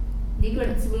itu. Jadi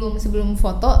sebelum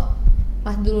foto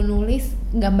pas dulu nulis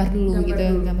gambar dulu.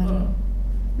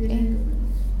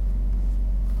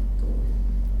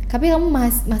 Tapi kamu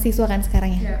mahasiswa kan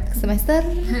sekarang ya? Semester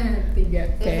 3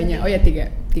 kayaknya. Oh ya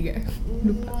 3.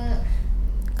 Lupa.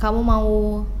 Kamu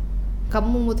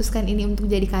memutuskan ini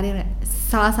untuk jadi karir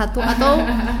salah satu atau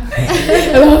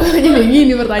jadi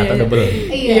gini pertanyaannya. Atau double?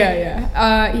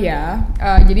 Iya.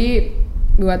 Jadi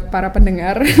buat para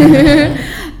pendengar,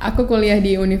 aku kuliah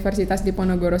di Universitas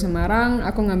Diponegoro Semarang.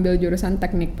 Aku ngambil jurusan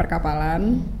teknik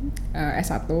perkapalan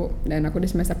S1 dan aku di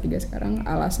semester 3 sekarang.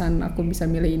 Alasan aku bisa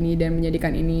milih ini dan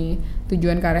menjadikan ini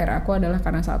tujuan karir aku adalah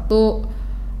karena satu,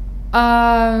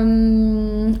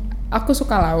 aku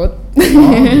suka laut.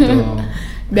 Gitu.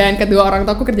 Dan kedua orang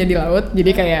tua aku kerja di laut,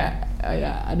 jadi kayak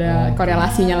ada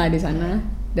korelasinya lah di sana.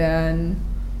 Dan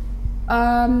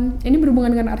ini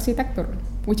berhubungan dengan arsitektur,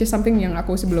 which is something yang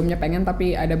aku sebelumnya pengen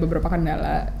tapi ada beberapa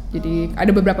kendala. Jadi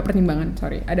ada beberapa pertimbangan.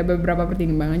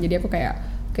 Jadi aku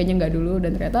kayaknya nggak dulu,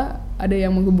 dan ternyata ada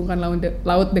yang menghubungkan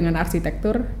laut dengan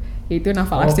arsitektur, yaitu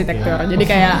naval arsitektur. Jadi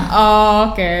kayak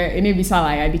oke, ini bisa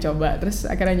lah ya dicoba. Terus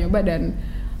akhirnya nyoba dan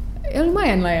ya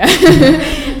lumayan lah ya.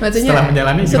 Maksudnya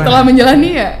setelah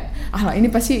menjalani ya ini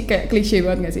pasti kayak klise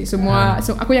banget nggak sih?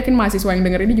 Aku yakin mahasiswa yang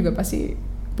denger ini juga pasti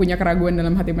punya keraguan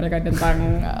dalam hati mereka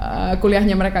tentang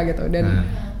kuliahnya mereka gitu. Dan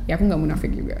ya aku nggak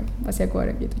munafik juga, pasti aku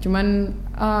ada gitu. Cuman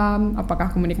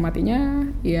apakah aku menikmatinya?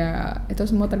 Ya itu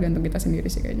semua tergantung kita sendiri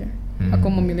sih kayaknya.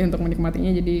 Aku memilih untuk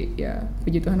menikmatinya, jadi ya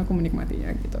puji Tuhan aku menikmatinya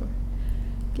gitu.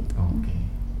 Oke.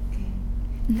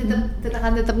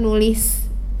 Tetap nulis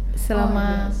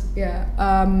selama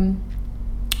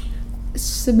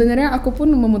sebenarnya aku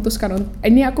pun memutuskan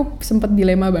ini. Aku sempat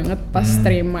dilema banget pas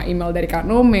terima email dari Kak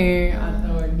Nome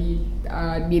atau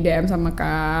di DM sama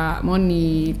Kak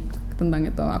Moni tentang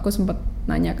itu. Aku sempat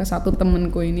nanya ke satu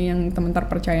temenku ini yang temen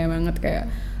terpercaya banget, kayak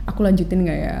aku lanjutin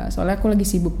nggak ya, soalnya aku lagi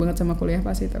sibuk banget sama kuliah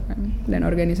pas itu kan dan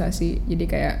organisasi. Jadi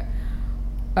kayak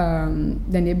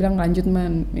dan dia bilang lanjut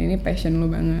man, ini passion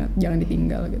lu banget, jangan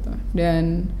ditinggal gitu.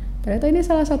 Dan ternyata ini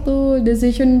salah satu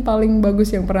decision paling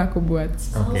bagus yang pernah aku buat.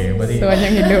 Berarti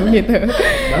sepanjang hidup gitu.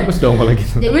 Bagus dong kalau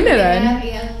gitu. Beneran.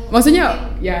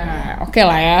 Maksudnya ya oke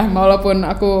lah ya, walaupun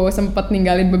aku sempet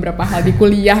ninggalin beberapa hal di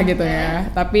kuliah gitu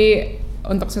ya, tapi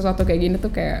untuk sesuatu kayak gini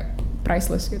tuh kayak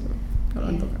priceless gitu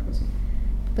kalau untuk aku sih.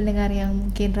 Pendengar yang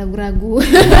mungkin ragu-ragu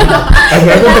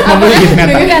untuk memilih gitu.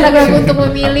 Ragu-ragu untuk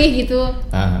memilih gitu.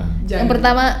 Yang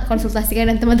pertama, konsultasikan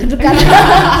dengan teman terdekat.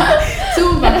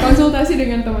 Sumpah, konsultasi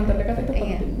dengan teman terdekat itu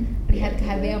penting. Lihat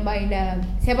keadaan yang paling dalam.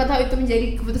 Siapa tahu itu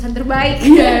menjadi keputusan terbaik.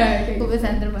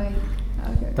 Keputusan terbaik.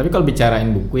 Tapi kalau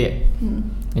bicarain buku ya,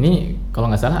 ini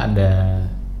kalau nggak salah ada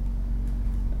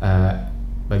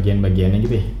bagian-bagiannya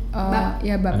gitu ya.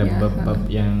 Babnya. Ada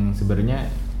bab yang sebenarnya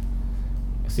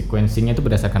sequencingnya itu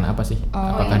berdasarkan apa sih?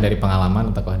 Apakah dari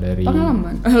pengalaman ataukah dari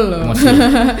emosi?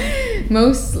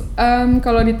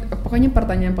 Kalau pokoknya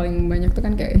pertanyaan paling banyak tuh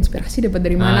kan kayak inspirasi dapat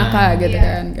dari mana kak gitu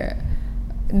kan kayak.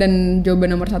 Dan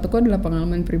jawaban nomor 1 adalah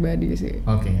pengalaman pribadi sih.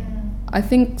 I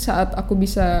think saat aku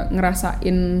bisa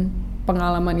ngerasain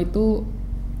pengalaman itu,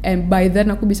 and by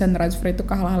then aku bisa transfer itu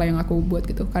ke hal-hal yang aku buat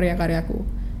gitu, karya-karyaku,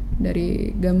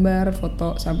 dari gambar,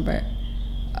 foto sampai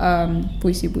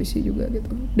puisi-puisi juga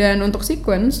gitu. Dan untuk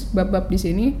sequence bab-bab di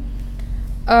sini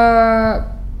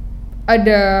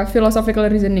ada philosophical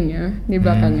reasoning ya di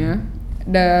belakangnya.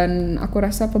 Dan aku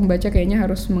rasa pembaca kayaknya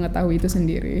harus mengetahui itu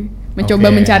sendiri, mencoba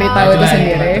mencari tahu itu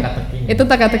sendiri. Itu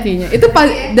teka-tekinya. Itu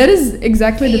that is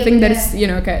exactly the thing that is,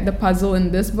 kayak the puzzle in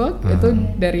this book. Itu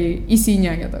dari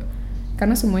isinya gitu.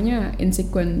 Karena semuanya in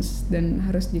sequence dan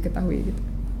harus diketahui gitu.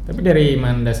 Tapi dari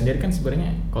Manda sendiri kan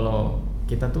sebenarnya kalau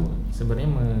kita tuh sebenarnya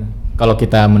kalau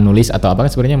kita menulis atau apa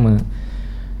sebenarnya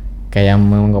kayak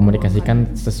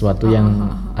mengkomunikasikan sesuatu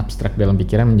yang abstrak dalam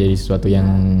pikiran menjadi sesuatu yang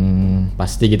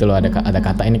pasti gitu loh, ada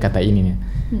kata ini nih.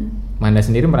 Manda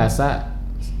sendiri merasa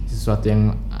sesuatu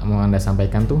yang mau Anda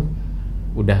sampaikan tuh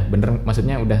udah bener,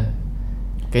 maksudnya udah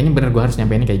kayaknya bener gue harus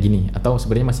nyampein kayak gini, atau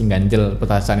sebenarnya masih ganjel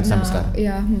perasaan itu sampai sekarang?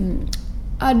 Iya,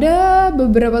 ada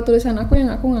beberapa tulisan aku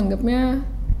yang aku nganggapnya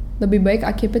lebih baik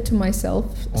I keep it to myself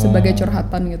sebagai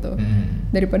curhatan gitu,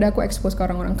 daripada aku expose ke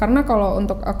orang-orang. Karena kalau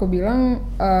untuk aku bilang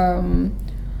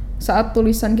saat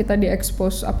tulisan kita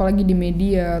di-expose apalagi di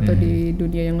media atau di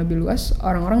dunia yang lebih luas,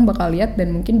 orang-orang bakal lihat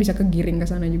dan mungkin bisa kegiring ke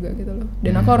sana juga gitu loh.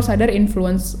 Dan aku harus sadar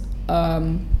influence,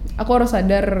 aku harus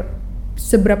sadar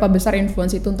seberapa besar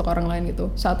influence itu untuk orang lain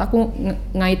gitu. Saat aku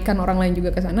ngaitkan orang lain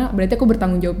juga ke sana, berarti aku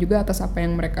bertanggung jawab juga atas apa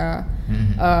yang mereka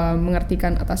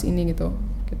mengertikan atas ini gitu.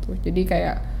 Jadi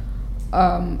kayak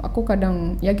aku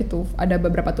kadang ya gitu, ada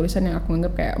beberapa tulisan yang aku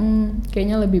anggap kayak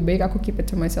kayaknya lebih baik aku keep it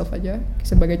to myself aja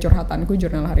sebagai curhatanku,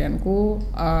 jurnal harianku,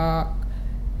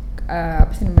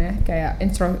 apa sih namanya, kayak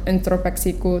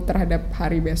introspeksiku terhadap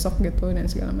hari besok gitu dan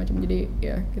segala macam. Jadi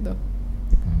ya gitu,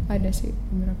 ada sih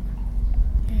beberapa.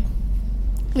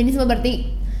 Ini semua berarti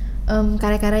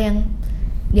karya-karya yang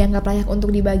dianggap layak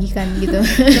untuk dibagikan gitu.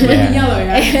 Sepertinya loh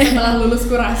ya, setelah lulus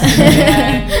kurasi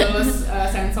dan lulus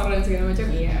sensor dan segala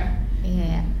macam, iya.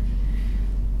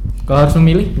 Kalau harus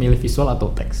memilih visual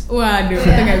atau teks? Waduh,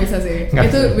 itu nggak bisa sih.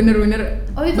 Itu bener-bener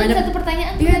itu banyak, satu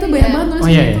pertanyaan. Iya, itu banyak banget nulis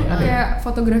gitu. Kayak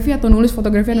fotografi atau nulis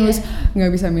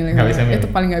nggak bisa milih.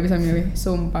 Itu paling nggak bisa milih,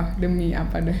 sumpah, demi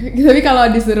apa deh. Tapi kalau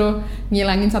disuruh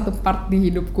ngilangin satu part di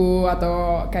hidupku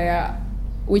atau kayak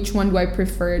which one do I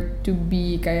prefer to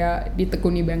be kayak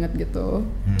ditekuni banget gitu,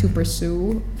 to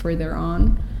pursue further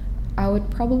on, I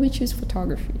would probably choose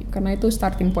photography karena itu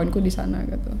starting pointku di sana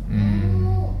gitu.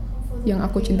 Yang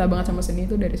aku cinta banget sama seni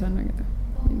itu dari sana gitu.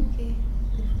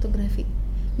 Fotografi.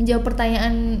 Menjawab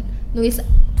pertanyaan nulis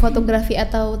fotografi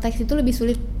atau teks itu lebih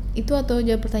sulit itu atau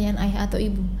jawab pertanyaan ayah atau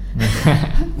ibu?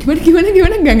 Gimana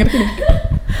nggak ngerti deh.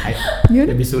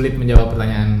 Lebih sulit menjawab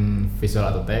pertanyaan visual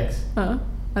atau teks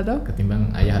atau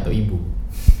ketimbang ayah atau ibu?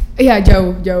 Iya,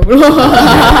 jauh loh.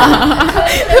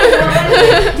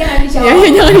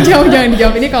 Jangan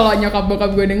dijawab. Ini kalau nyokap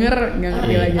bokap gue denger nggak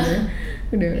ngerti lagi deh.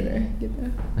 Udah gitu.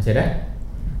 Masih ada?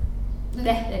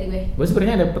 Udah dari gue. Gue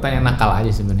sebenarnya ada pertanyaan nakal aja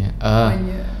sebenarnya.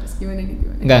 Gimana?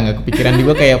 Enggak kepikiran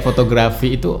juga kayak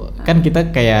fotografi itu kan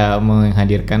kita kayak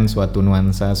menghadirkan suatu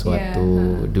nuansa,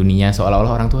 suatu dunia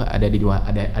seolah-olah orang tuh ada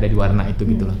di warna itu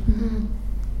gitu loh.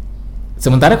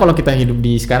 Sementara kalau kita hidup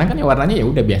di sekarang kan ya warnanya ya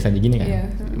udah biasa aja gini kan.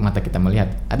 Mata kita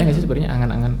melihat. Ada nggak sih sebenarnya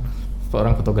angan-angan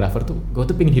orang fotografer tuh, gue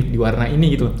tuh pengen hidup di warna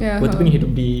ini gitu. Gue tuh pengen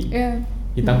hidup di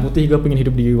hitam putih, gue pengen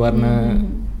hidup di warna.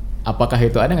 Apakah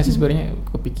itu ada nggak sih sebenarnya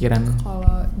kepikiran?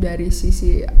 Kalau dari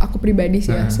sisi aku pribadi sih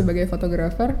ya sebagai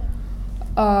fotografer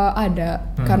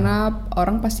ada, karena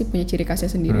orang pasti punya ciri khasnya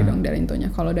sendiri dong dari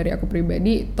intonya. Kalau dari aku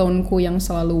pribadi, toneku yang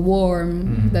selalu warm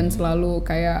dan selalu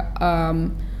kayak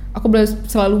aku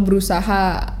selalu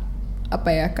berusaha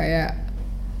kayak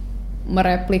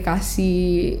mereplikasi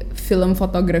film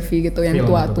fotografi gitu yang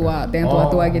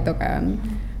tua-tua gitu kan.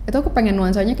 Itu aku pengen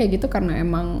nuansanya kayak gitu karena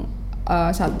emang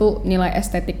satu, nilai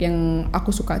estetik yang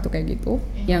aku suka itu kayak gitu.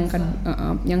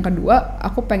 Yang kedua,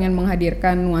 aku pengen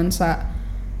menghadirkan nuansa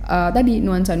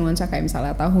nuansa kayak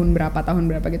misalnya tahun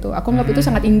berapa gitu. Aku anggap itu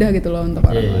sangat indah gitu loh untuk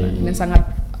orang-orang dan sangat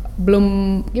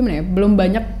belum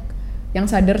banyak yang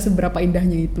sadar seberapa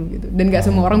indahnya itu gitu. Dan nggak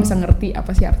semua orang bisa ngerti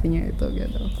apa sih artinya itu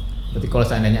gitu. Berarti kalau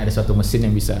seandainya ada suatu mesin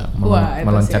yang bisa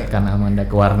meloncatkan Amanda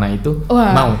ke warna itu,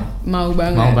 mau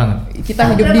banget.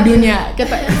 Kita hidup di dunia,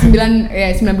 kita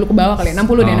 90 ke bawah kali, 60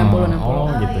 deh, 60.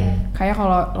 Oh, gitu ya. Kayak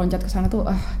kalau loncat ke sana tuh,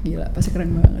 gila, pasti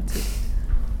keren banget sih.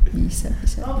 Bisa.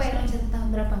 Lo pengen loncat tahun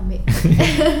berapa, Mbe?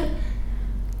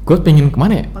 Gue pengen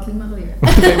kemana ya? 45 kali ya?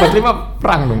 45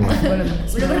 perang dong.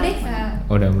 Udah merdeka.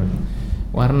 Udah.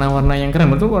 Warna-warna yang keren,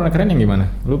 menurut lu warna keren yang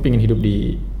gimana? Lu pengen hidup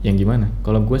di yang gimana?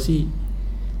 Kalau gue sih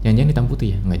jangan-jangan hitam putih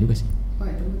ya? Enggak juga sih.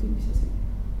 Hitam putih bisa sih.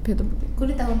 Hitam putih. Gue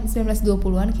di tahun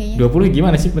 1920-an kayaknya. 20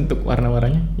 gimana sih bentuk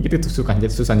warna-warnanya? Gitu tuh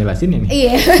susah jelasin ini.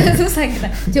 Iya, susah kita.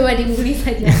 Coba di-Google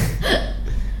saja.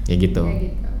 Ya gitu.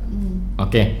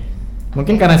 Oke.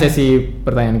 Mungkin karena sesi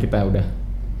pertanyaan kita udah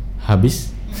habis.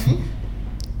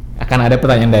 Akan ada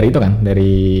pertanyaan dari itu kan?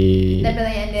 Dari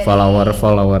follower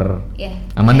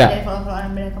Amanda. Dari follower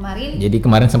Amanda kemarin. Jadi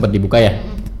kemarin sempat dibuka ya.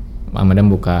 Amanda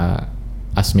buka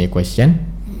Ask Me a Question.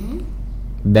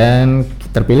 Dan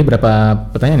terpilih berapa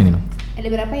pertanyaan ini, Man? Ada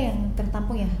berapa yang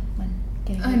tertampung ya, Man?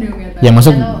 Aduh, yang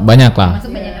masuk banyak lah. Masuk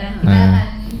banyak lah. Nah,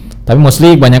 tapi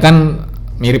mostly kebanyakan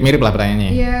mirip-mirip lah pertanyaannya.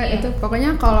 Iya, itu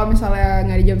pokoknya kalau misalnya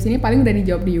nggak dijawab sini paling udah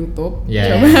dijawab di YouTube.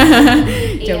 Yeah.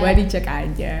 Coba dicek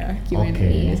aja gimana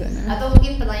di sana. Atau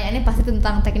mungkin pertanyaannya pasti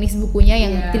tentang teknis bukunya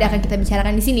yang tidak akan kita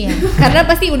bicarakan di sini ya. Karena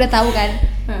pasti udah tahu kan.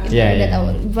 Udah tahu.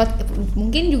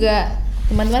 Mungkin juga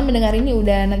teman-teman mendengar ini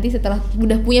udah nanti setelah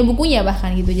udah punya bukunya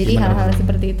bahkan gitu. Jadi hal-hal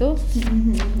seperti itu.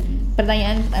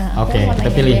 Pertanyaan Oke,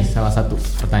 kita pilih salah satu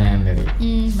pertanyaan dari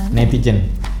netizen.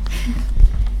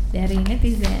 Dari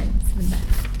netizen, sebentar.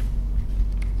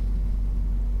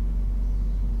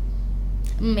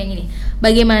 Yang ini.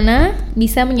 Bagaimana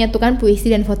bisa menyatukan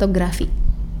puisi dan fotografi?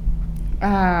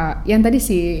 Yang tadi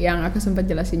sih yang aku sempat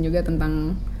jelasin juga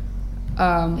tentang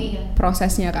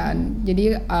prosesnya kan.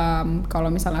 Jadi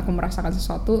kalau misalnya aku merasakan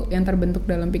sesuatu yang terbentuk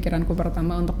dalam pikiranku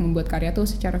pertama untuk membuat karya tuh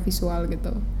secara visual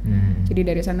gitu. Jadi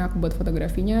dari sana aku buat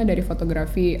fotografinya, dari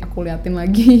fotografi aku liatin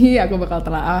lagi, aku bakal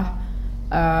telaah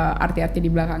arti-arti di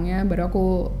belakangnya, baru aku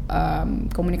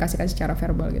komunikasikan secara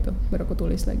verbal gitu, baru aku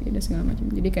tulis lagi dan segala macam.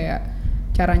 Jadi kayak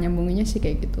cara nyambunginnya sih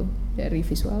kayak gitu, dari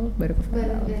visual baru ke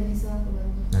verbal.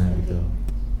 Nah gitu.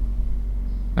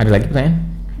 Ada lagi pertanyaan?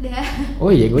 Ada.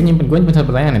 Oh iya, gue nyimpen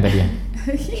satu pertanyaan ya tadi ya.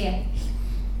 Iya.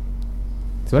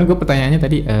 Sebenarnya gue pertanyaannya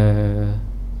tadi,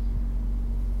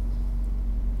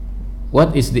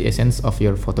 what is the essence of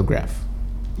your photograph?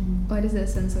 What is the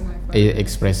essence of my photograph?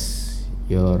 Express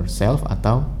yourself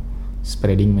atau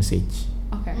spreading message.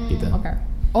 Oke. Gitu. Oke.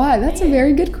 Oh, that's a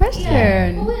very good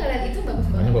question. Oh, gue ngeliat itu bagus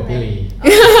banget. Makanya gue pilih.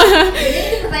 Jadi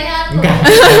itu pertanyaan aku. Enggak.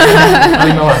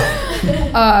 Paling bawah.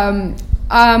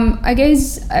 I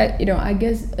guess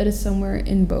it is somewhere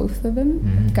in both of them.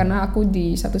 Karena aku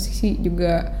di satu sisi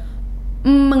juga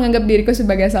menganggap diriku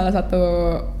sebagai salah satu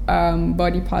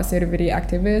body positivity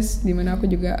activist, di mana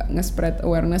aku juga nge-spread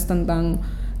awareness tentang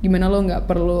gimana lo nggak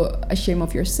perlu ashamed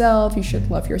of yourself, you should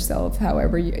love yourself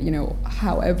however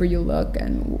however you look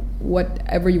and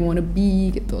whatever you want to be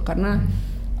gitu. Karena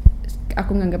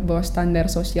aku nganggap bahwa standar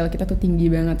sosial kita tuh tinggi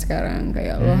banget sekarang,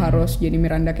 kayak lo harus jadi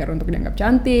Miranda Kerr untuk dianggap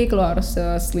cantik, lo harus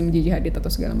slim Gigi Hadid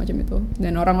atau segala macam itu,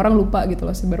 dan orang-orang lupa gitu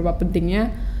loh seberapa pentingnya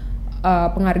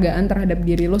penghargaan terhadap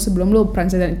diri lo sebelum lo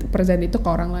present itu ke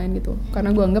orang lain gitu.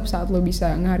 Karena gue anggap saat lo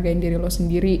bisa ngehargain diri lo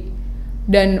sendiri,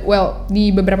 dan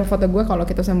di beberapa foto gue, kalau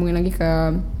kita sambungin lagi ke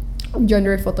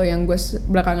genre foto yang gue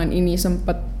belakangan ini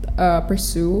sempet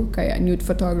pursue kayak nude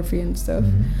photography and stuff,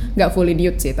 nggak fully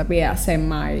nude sih tapi ya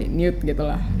semi nude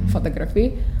gitulah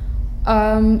fotografi.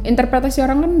 Interpretasi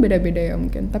orang kan beda-beda ya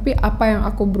mungkin, tapi apa yang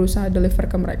aku berusaha deliver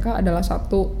ke mereka adalah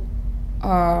satu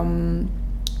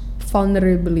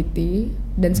vulnerability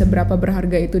dan seberapa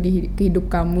berharga itu di hidup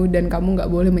kamu, dan kamu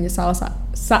nggak boleh menyesal.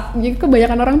 Jadi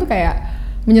kebanyakan orang tuh kayak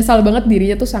menyesal banget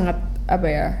dirinya tuh sangat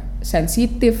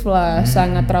sensitif lah,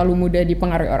 sangat terlalu mudah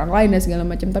dipengaruhi orang lain dan segala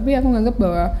macam. Tapi aku nganggap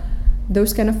bahwa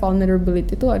those kind of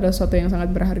vulnerability itu adalah sesuatu yang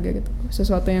sangat berharga gitu,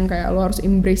 sesuatu yang kayak lo harus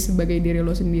embrace sebagai diri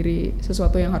lo sendiri,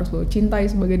 sesuatu yang harus lo cintai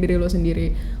sebagai diri lo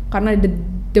sendiri. Karena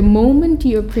the moment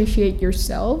you appreciate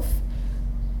yourself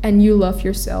and you love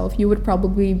yourself, you would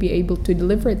probably be able to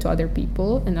deliver it to other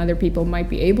people, and other people might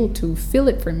be able to feel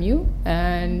it from you,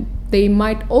 and they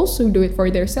might also do it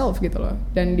for themselves gitu loh.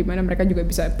 Dan dimana mereka juga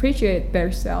bisa appreciate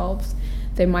themselves,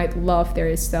 they might love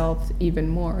their self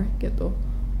even more gitu.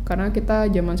 Karena kita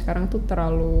zaman sekarang tuh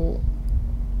terlalu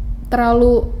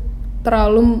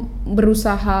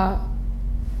berusaha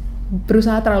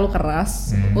terlalu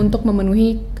keras untuk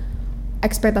memenuhi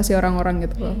ekspektasi orang-orang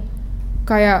gitu loh.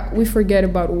 Kayak we forget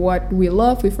about what we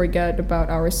love, we forget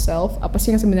about ourselves, apa sih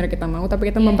yang sebenarnya kita mau,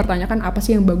 tapi kita mempertanyakan apa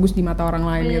sih yang bagus di mata orang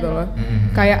lain gitu loh.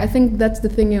 Kayak I think that's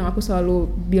the thing yang aku selalu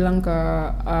bilang ke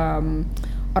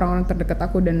orang-orang terdekat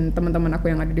aku dan teman-teman aku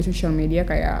yang ada di social media,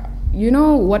 kayak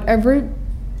whatever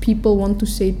people want to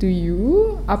say to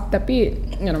you tapi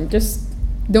just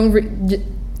don't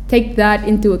take that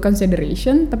into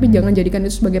consideration, tapi jangan jadikan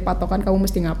itu sebagai patokan kamu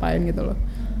mesti ngapain gitu loh.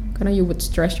 Karena you would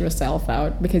stress yourself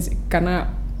out karena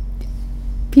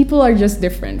people are just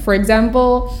different. For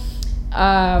example,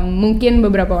 mungkin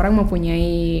beberapa orang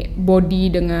mempunyai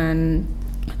body dengan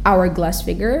hourglass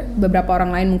figure, beberapa orang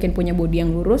lain mungkin punya body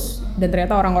yang lurus, dan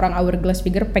ternyata orang-orang hourglass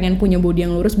figure pengen punya body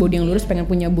yang lurus pengen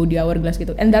punya body hourglass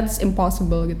gitu, and that's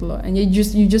impossible gitu loh. And you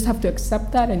just have to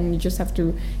accept that, and you just have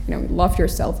to love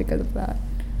yourself because of that.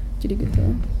 Jadi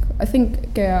gitu. I think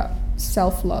kayak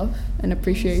self love and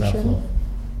appreciation.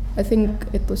 I think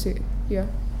itu sih, ya.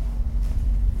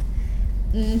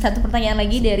 Satu pertanyaan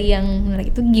lagi dari yang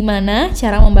menarik itu, gimana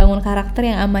cara membangun karakter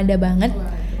yang Amanda banget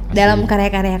dalam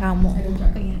karya-karya kamu?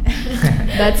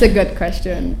 That's a good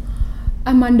question.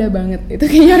 Amanda banget itu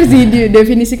kayaknya harus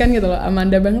didefinisikan gitu loh.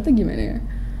 Amanda banget tuh gimana ya?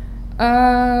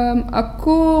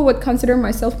 Aku would consider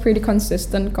myself pretty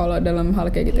consistent kalau dalam hal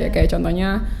kayak gitu ya. Kayak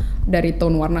contohnya dari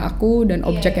tone warna aku dan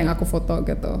objek yang aku foto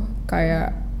gitu.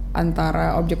 Kayak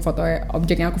antara objek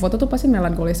yang aku foto tuh pasti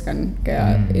melankolis kan.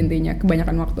 Kayak intinya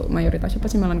kebanyakan waktu mayoritasnya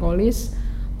pasti melankolis.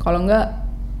 Kalau enggak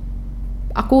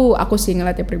aku sih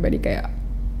ngeliatnya pribadi kayak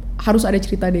harus ada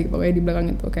cerita deh pokoknya di belakang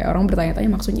itu. Kayak orang bertanya-tanya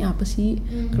maksudnya apa sih?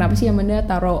 Kenapa sih Amanda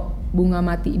taruh bunga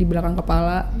mati di belakang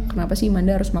kepala? Kenapa sih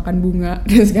Amanda harus makan bunga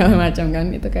dan segala macam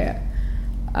kan? Itu kayak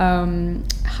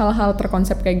hal-hal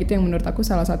terkonsep kayak gitu yang menurut aku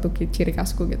salah satu ciri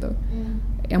khasku gitu.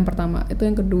 Yang pertama itu.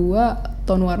 Yang kedua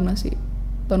tone warna sih.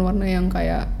 Tone warna yang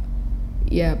kayak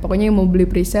ya pokoknya yang mau beli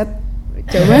preset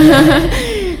coba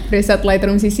preset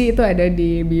Lightroom CC itu ada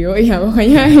di bio ya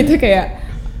pokoknya itu kayak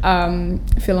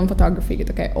film photography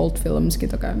gitu kayak old films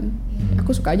gitu kan.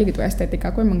 Aku suka aja gitu estetik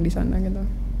aku emang di sana gitu.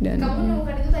 Dan kamu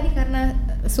menemukan itu tadi karena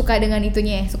suka dengan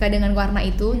itunya ya, suka dengan warna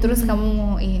itu, terus kamu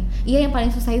mau iya yang paling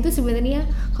susah itu sebenarnya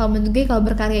kalau menurut gue kalau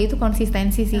berkarya itu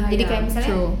konsistensi sih. Jadi kayak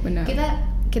misalnya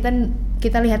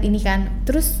kita lihat ini kan,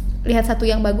 terus lihat satu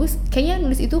yang bagus, kayaknya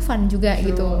nulis itu fun juga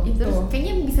gitu. Terus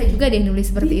kayaknya bisa juga deh nulis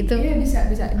seperti itu. Iya bisa.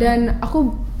 Dan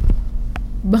aku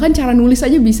bahkan cara nulis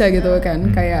aja bisa gitu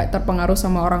kan, kayak terpengaruh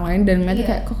sama orang lain dan ngeliatnya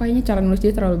kayak kok kayaknya cara nulis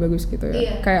dia terlalu bagus gitu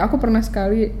ya. Kayak aku pernah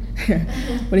sekali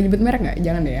boleh nyebut merek nggak?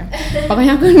 Jangan deh ya.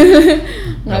 Pokoknya aku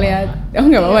ngeliat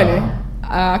nggak apa-apa deh.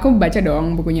 Aku baca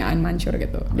dong bukunya Anne Mansur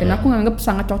gitu dan aku nganggep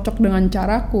sangat cocok dengan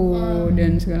caraku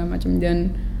dan segala macam.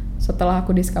 Dan setelah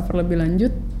aku discover lebih lanjut,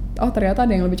 oh ternyata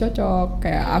ada yang lebih cocok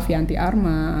kayak Avianti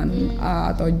Arman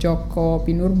atau Joko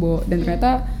Pinurbo, dan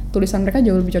ternyata tulisan mereka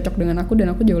jauh lebih cocok dengan aku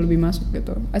dan aku jauh lebih masuk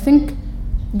gitu. I think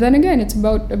then again it's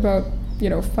about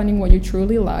finding what you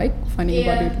truly like, finding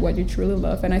about what you truly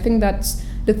love, and I think that's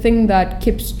the thing that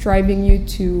keeps driving you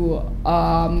to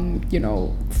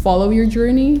follow your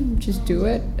journey. Just do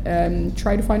it and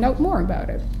try to find out more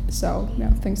about it. So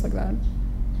yeah, things like that.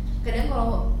 Kadang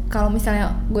kalau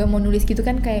misalnya gue mau nulis gitu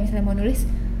kan, kayak misalnya mau nulis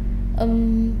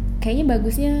kayaknya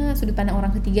bagusnya sudut pandang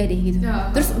orang ketiga deh gitu.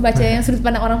 Terus baca yang sudut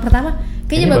pandang orang pertama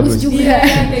kayaknya bagus juga.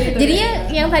 Gitu. Jadinya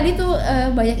yang tadi tuh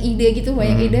banyak ide gitu,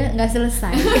 banyak ide nggak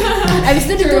selesai. Abis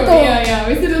itu ditutup. Iya,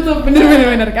 abis itu ditutup.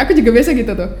 Bener. Aku juga biasa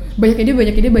gitu tuh. Banyak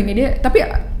ide. Tapi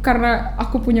karena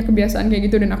aku punya kebiasaan kayak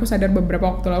gitu dan aku sadar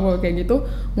beberapa waktu lalu kayak gitu,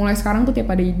 mulai sekarang tuh tiap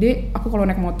ada ide, aku kalau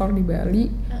naik motor di Bali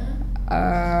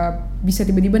bisa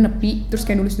tiba-tiba nepi, terus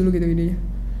kayak nulis dulu gitu idenya.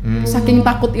 Saking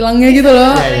takut hilangnya gitu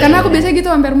loh. Karena aku biasanya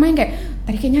gitu hampir main kayak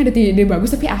tadi kayaknya ada ide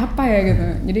bagus tapi apa ya gitu.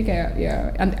 Jadi kayak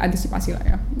ya antisipasi lah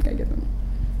ya kayak gitu.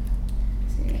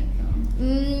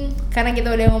 Karena kita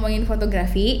udah ngomongin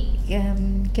fotografi,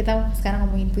 kita sekarang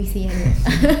ngomongin puisi ya.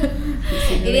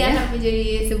 Ini akan menjadi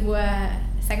sebuah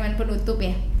segmen penutup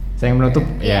ya. Segmen penutup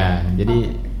ya.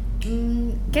 Jadi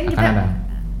kan kita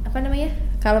apa namanya?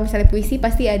 Kalau misalnya puisi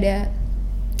pasti ada.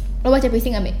 Lo baca puisi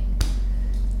nggak, Be?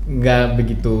 Nggak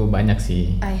begitu banyak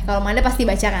sih. Kalau Manda pasti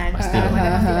baca kan? Pasti.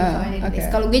 Okay.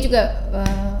 Kalau gue juga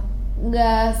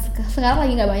nggak sekarang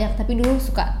lagi nggak banyak, tapi dulu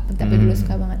suka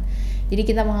banget. Jadi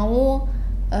kita mau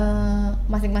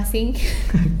masing-masing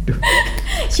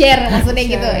share maksudnya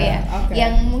gitu ya. Okay.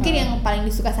 Yang mungkin yang paling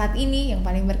disuka saat ini, yang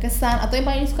paling berkesan, atau yang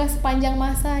paling disuka sepanjang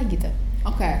masa gitu.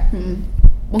 Oke.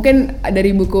 Mungkin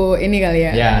dari buku ini kali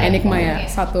ya, Enigma ya.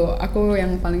 Satu, aku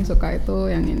yang paling suka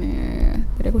itu yang ini.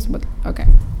 Tadi aku sebut. Oke.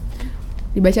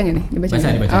 Dibaca nggak nih? Dibaca.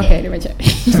 Oke, dibaca.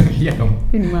 Iya dong.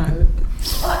 Ini malu.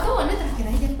 Oh, tuh Anda terakhir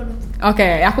aja penutup. Oke,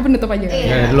 aku penutup aja.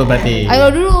 Ya dulu berarti. Ayo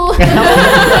dulu.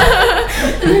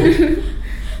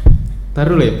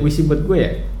 Taruh dulu ya, puisi buat gue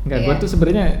ya. Enggak, gue tuh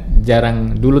sebenarnya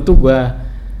jarang. Dulu tuh gue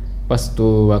pas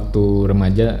tuh waktu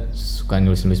remaja suka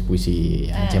nulis puisi,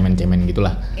 cemen-cemen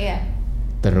gitulah. Iya.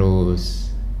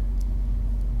 Terus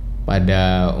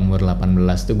pada umur 18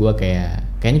 tuh gue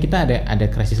kayaknya kita ada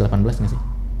krisis 18 nggak sih?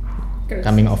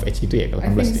 Coming of age gitu ya, 18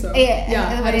 so. Iya,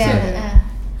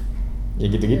 ya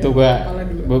gitu-gitu gue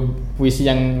puisi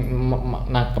yang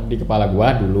nangkep di kepala gue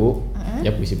dulu,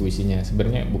 ya puisi-puisinya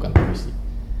sebenarnya bukan puisi.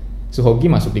 Suhogi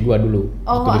masuk di gue dulu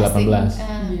waktu di 18. Gila.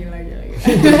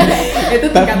 Itu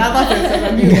tingkat atas ya,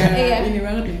 Suhogi ya. Ini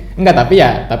banget nih. Enggak,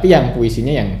 tapi yang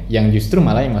puisinya yang justru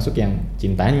malah yang masuk yang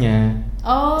cintanya.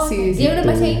 Oh, dia udah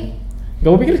bacain. Gak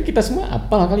mau pikir kita semua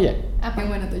apal kali ya? Apa yang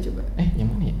mana tuh coba? Yang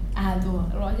mana ya? Aduh,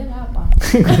 lo aja nggak apa.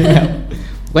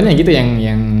 Pokoknya gitu yang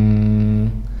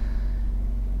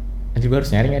nanti gue harus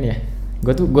nyari kan ya.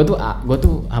 Gue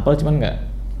tuh hafal cuman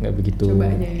nggak begitu. Coba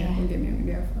aja ya, mungkin yang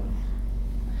dia hafal.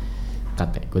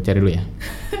 Kate, gue cari dulu ya.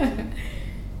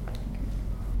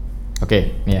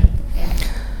 Oke, nih ya.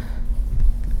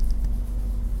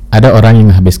 Ada orang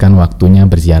yang menghabiskan waktunya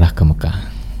berziarah ke Mekah.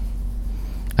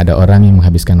 Ada orang yang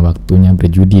menghabiskan waktunya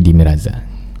berjudi di Miraza.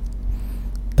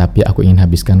 Tapi aku ingin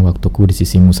habiskan waktuku di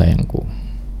sisimu sayangku.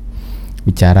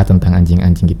 Bicara tentang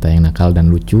anjing-anjing kita yang nakal dan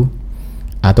lucu,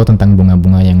 atau tentang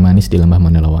bunga-bunga yang manis di lembah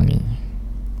Mandalawangi.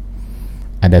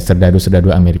 Ada serdadu-serdadu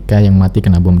Amerika yang mati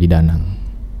kena bom di Danang.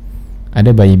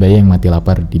 Ada bayi-bayi yang mati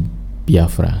lapar di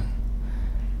Biafra.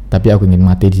 Tapi aku ingin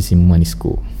mati di sisimu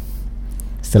manisku.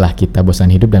 Setelah kita bosan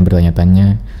hidup dan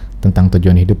bertanya-tanya tentang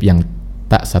tujuan hidup yang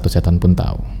tak satu setan pun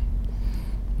tahu.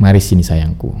 Mari sini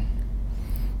sayangku.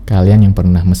 Kalian yang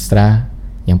pernah mesra,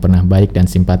 yang pernah baik dan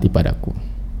simpati padaku.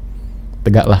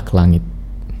 Tegaklah ke langit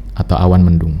atau awan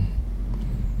mendung.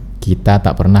 Kita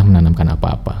tak pernah menanamkan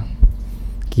apa-apa.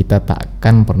 Kita tak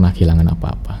akan pernah kehilangan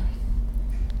apa-apa.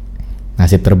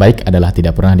 Nasib terbaik adalah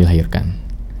tidak pernah dilahirkan.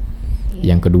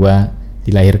 Yang kedua,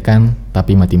 dilahirkan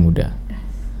tapi mati muda.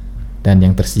 Dan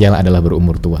yang tersial adalah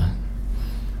berumur tua.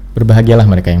 Berbahagialah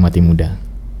mereka yang mati muda.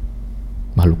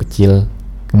 Makhluk kecil,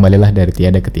 kembalilah dari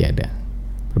tiada ke tiada.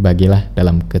 Berbahagialah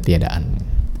dalam ketiadaan.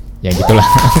 Ya gitulah.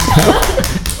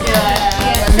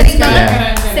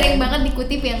 Sering banget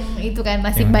dikutip yang itu kan,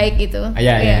 nasib baik itu.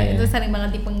 Iya. Itu sering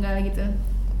banget dipenggal gitu.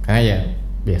 Karena ya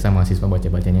biasa mahasiswa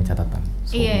baca-bacanya catatan.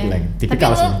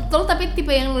 Tipikal sih. Tapi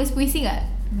tipe yang nulis puisi nggak?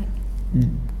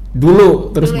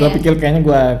 Dulu, terus gue pikir kayaknya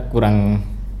gue kurang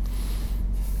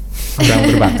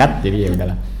berbakat, jadi ya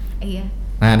udahlah. Iya.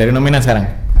 Nah, dari nominan sekarang.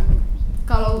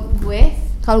 Kalau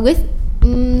gue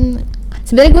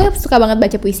sebenarnya gue suka banget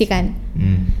baca puisi kan.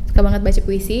 Suka banget baca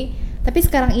puisi. Tapi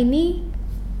sekarang ini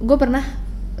gue pernah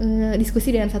diskusi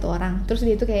dengan satu orang. Terus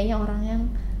dia itu kayaknya orang yang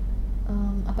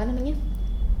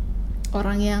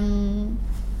orang yang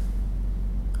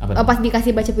pas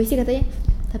dikasih baca puisi katanya,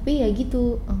 tapi ya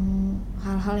gitu,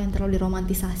 hal-hal yang terlalu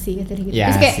diromantisasi katanya gitu. Ya,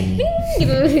 terus kayak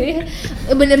gitu.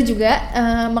 Bener juga,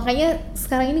 makanya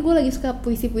sekarang ini gue lagi suka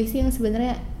puisi-puisi yang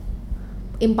sebenarnya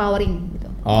empowering gitu.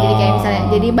 Jadi kayak misalnya,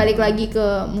 jadi balik lagi ke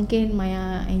mungkin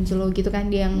Maya Angelou gitu kan,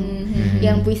 dia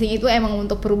yang puisinya itu emang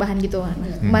untuk perubahan gitu.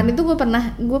 Kemarin itu gue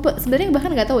sebenarnya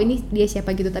bahkan nggak tahu ini dia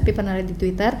siapa gitu, tapi pernah lihat di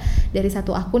Twitter dari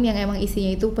satu akun yang emang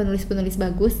isinya itu penulis-penulis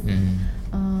bagus.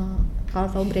 Kalau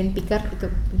tahu Brand Picker itu,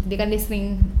 dia kan dia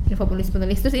sering info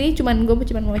penulis-penulis. Terus ini gue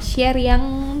cuma mau share yang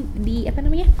di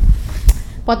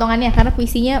potongannya karena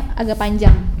puisinya agak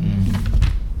panjang.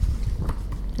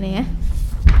 Ini ya.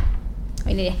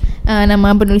 Ini deh.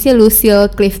 Nama penulisnya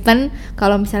Lucille Clifton.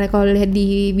 Kalau lihat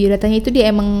di biodatanya itu dia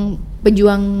emang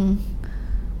pejuang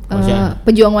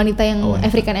wanita yang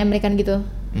African American gitu.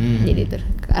 Jadi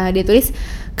dia tulis,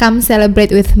 "Come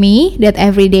celebrate with me that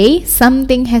every day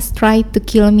something has tried to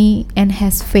kill me and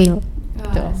has failed."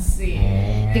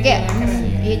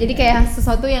 Jadi kayak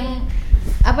sesuatu yang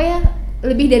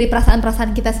lebih dari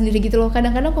perasaan-perasaan kita sendiri gitu loh.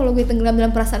 Kadang-kadang kalau gue tenggelam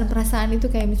dalam perasaan-perasaan itu,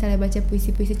 kayak misalnya baca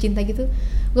puisi-puisi cinta gitu,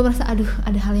 gue merasa aduh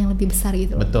ada hal yang lebih besar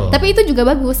gitu loh. Betul. Tapi itu juga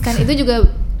bagus kan,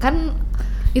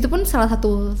 itu pun salah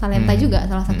satu talenta juga,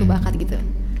 salah satu bakat gitu.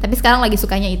 Tapi sekarang lagi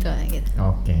sukanya itu gitu.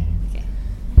 Oke.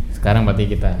 Sekarang berarti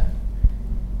kita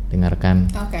dengarkan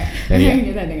dari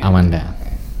Amanda.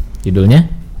 Judulnya?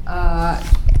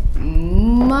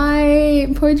 My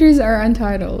poetries are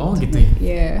untitled. Oh gitu ya?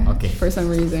 Yeah. Okay. For some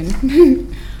reason.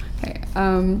 Okay.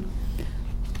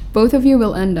 Both of you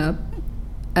will end up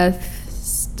as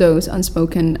those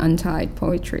unspoken, untied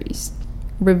poetries,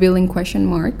 revealing question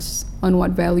marks on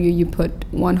what value you put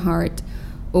one heart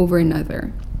over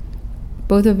another.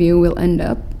 Both of you will end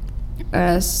up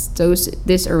as those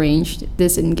disarranged,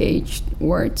 disengaged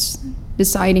words,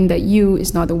 deciding that you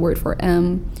is not a word for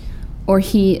M, or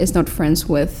he is not friends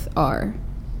with R.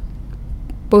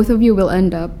 Both of you will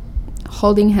end up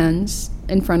holding hands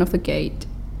in front of the gate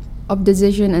of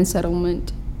decision and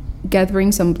settlement,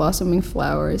 gathering some blossoming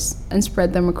flowers and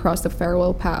spread them across the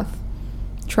farewell path,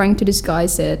 trying to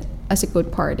disguise it as a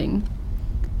good parting.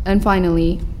 And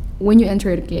finally, when you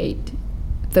enter the gate,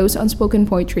 those unspoken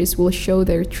poetries will show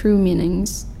their true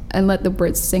meanings and let the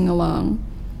birds sing along,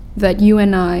 that you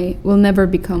and I will never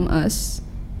become us,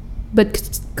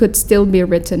 but could still be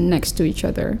written next to each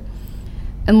other,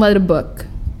 and let a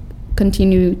book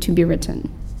continue to be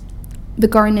written. The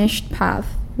garnished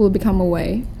path will become a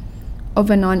way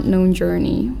of an unknown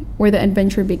journey where the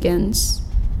adventure begins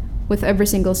with every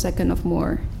single second of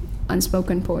more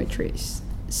unspoken poetries.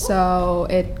 So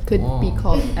it could be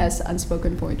called as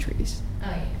unspoken poetries.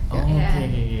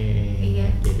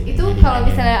 Iya. Itu kalau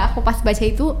misalnya aku pas baca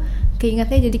itu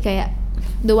keingetnya jadi kayak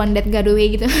The One That Got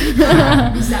Away gitu.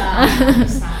 Bisa.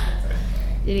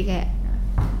 Jadi kayak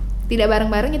tidak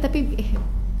bareng-bareng ya tapi gitu.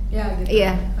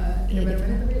 Iya. Tidak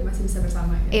bareng-bareng tapi masih bisa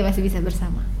bersama. Iya, masih bisa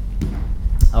bersama.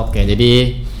 Oke,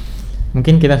 jadi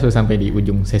mungkin kita sudah sampai di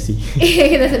ujung sesi.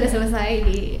 Kita sudah selesai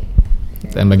di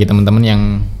Dan bagi teman-teman yang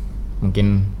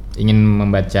mungkin ingin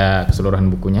membaca keseluruhan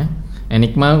bukunya,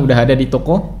 Enigma udah ada di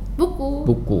toko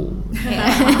buku.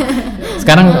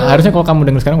 Sekarang harusnya kalau kamu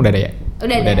dengar sekarang udah ada ya?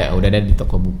 Udah ada di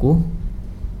toko buku.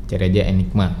 Cari aja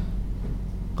Enigma.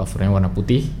 Covernya warna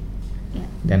putih. Ya.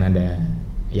 Dan ada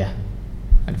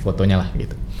fotonya lah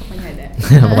gitu.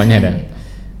 Pokoknya ada.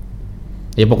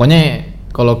 Ya pokoknya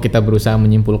kalau kita berusaha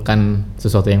menyimpulkan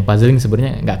sesuatu yang puzzling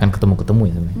sebenarnya nggak akan ketemu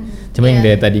ya sebenarnya. Cuma yang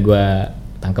dari tadi gue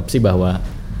tangkap sih bahwa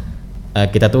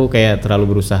kita tuh kayak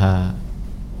terlalu berusaha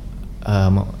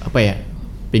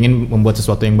pingin membuat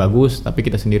sesuatu yang bagus, tapi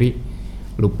kita sendiri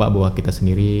lupa bahwa kita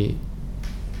sendiri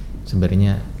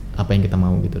sebenarnya apa yang kita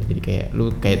mau gitu. Jadi kayak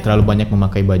lu terlalu banyak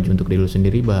memakai baju untuk diri lu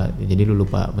sendiri, jadi lu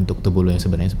lupa bentuk tubuh lu yang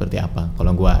sebenarnya seperti apa.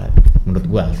 Kalau menurut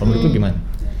gua, kalau menurut lu gimana?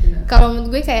 Kalau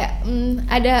menurut gue kayak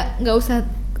nggak usah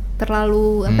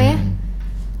terlalu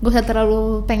gak usah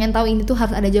terlalu pengen tahu ini tuh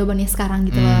harus ada jawabannya sekarang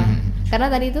gitu lah. Karena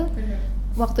tadi tuh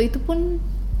waktu itu pun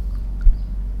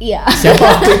Siapa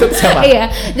waktu itu siapa? Iya,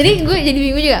 jadi gue jadi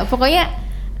bingung juga. Pokoknya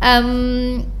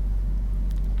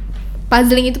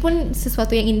puzzling itu pun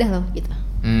sesuatu yang indah loh gitu.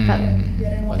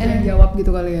 Biarin waktu yang jawab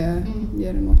gitu kali ya.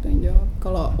 Biarin waktu yang jawab.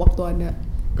 Kalau waktu ada.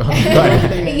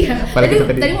 Iya.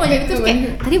 Tadi mau jawab terus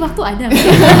kayak tadi waktu ada.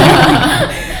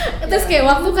 Terus kayak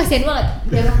waktu kasihan banget.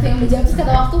 Biar waktu yang menjawab terus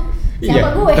kata waktu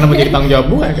siapa gue? Kenapa jadi tanggung jawab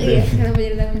gue? Iya, kenapa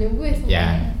jadi tanggung jawab gue?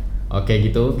 Ya, oke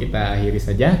gitu kita akhiri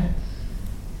saja.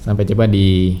 Sampai jumpa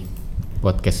di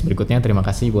podcast berikutnya. Terima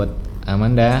kasih buat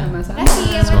Amanda. Sama-sama.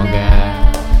 Semoga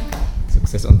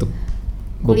sukses untuk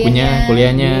bukunya,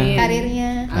 kuliahnya,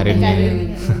 karirnya.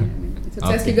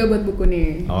 Sukses juga buat buku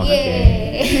nih.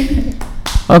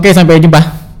 Oke, sampai jumpa.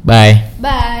 Bye.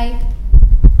 Bye.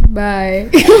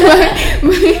 Bye.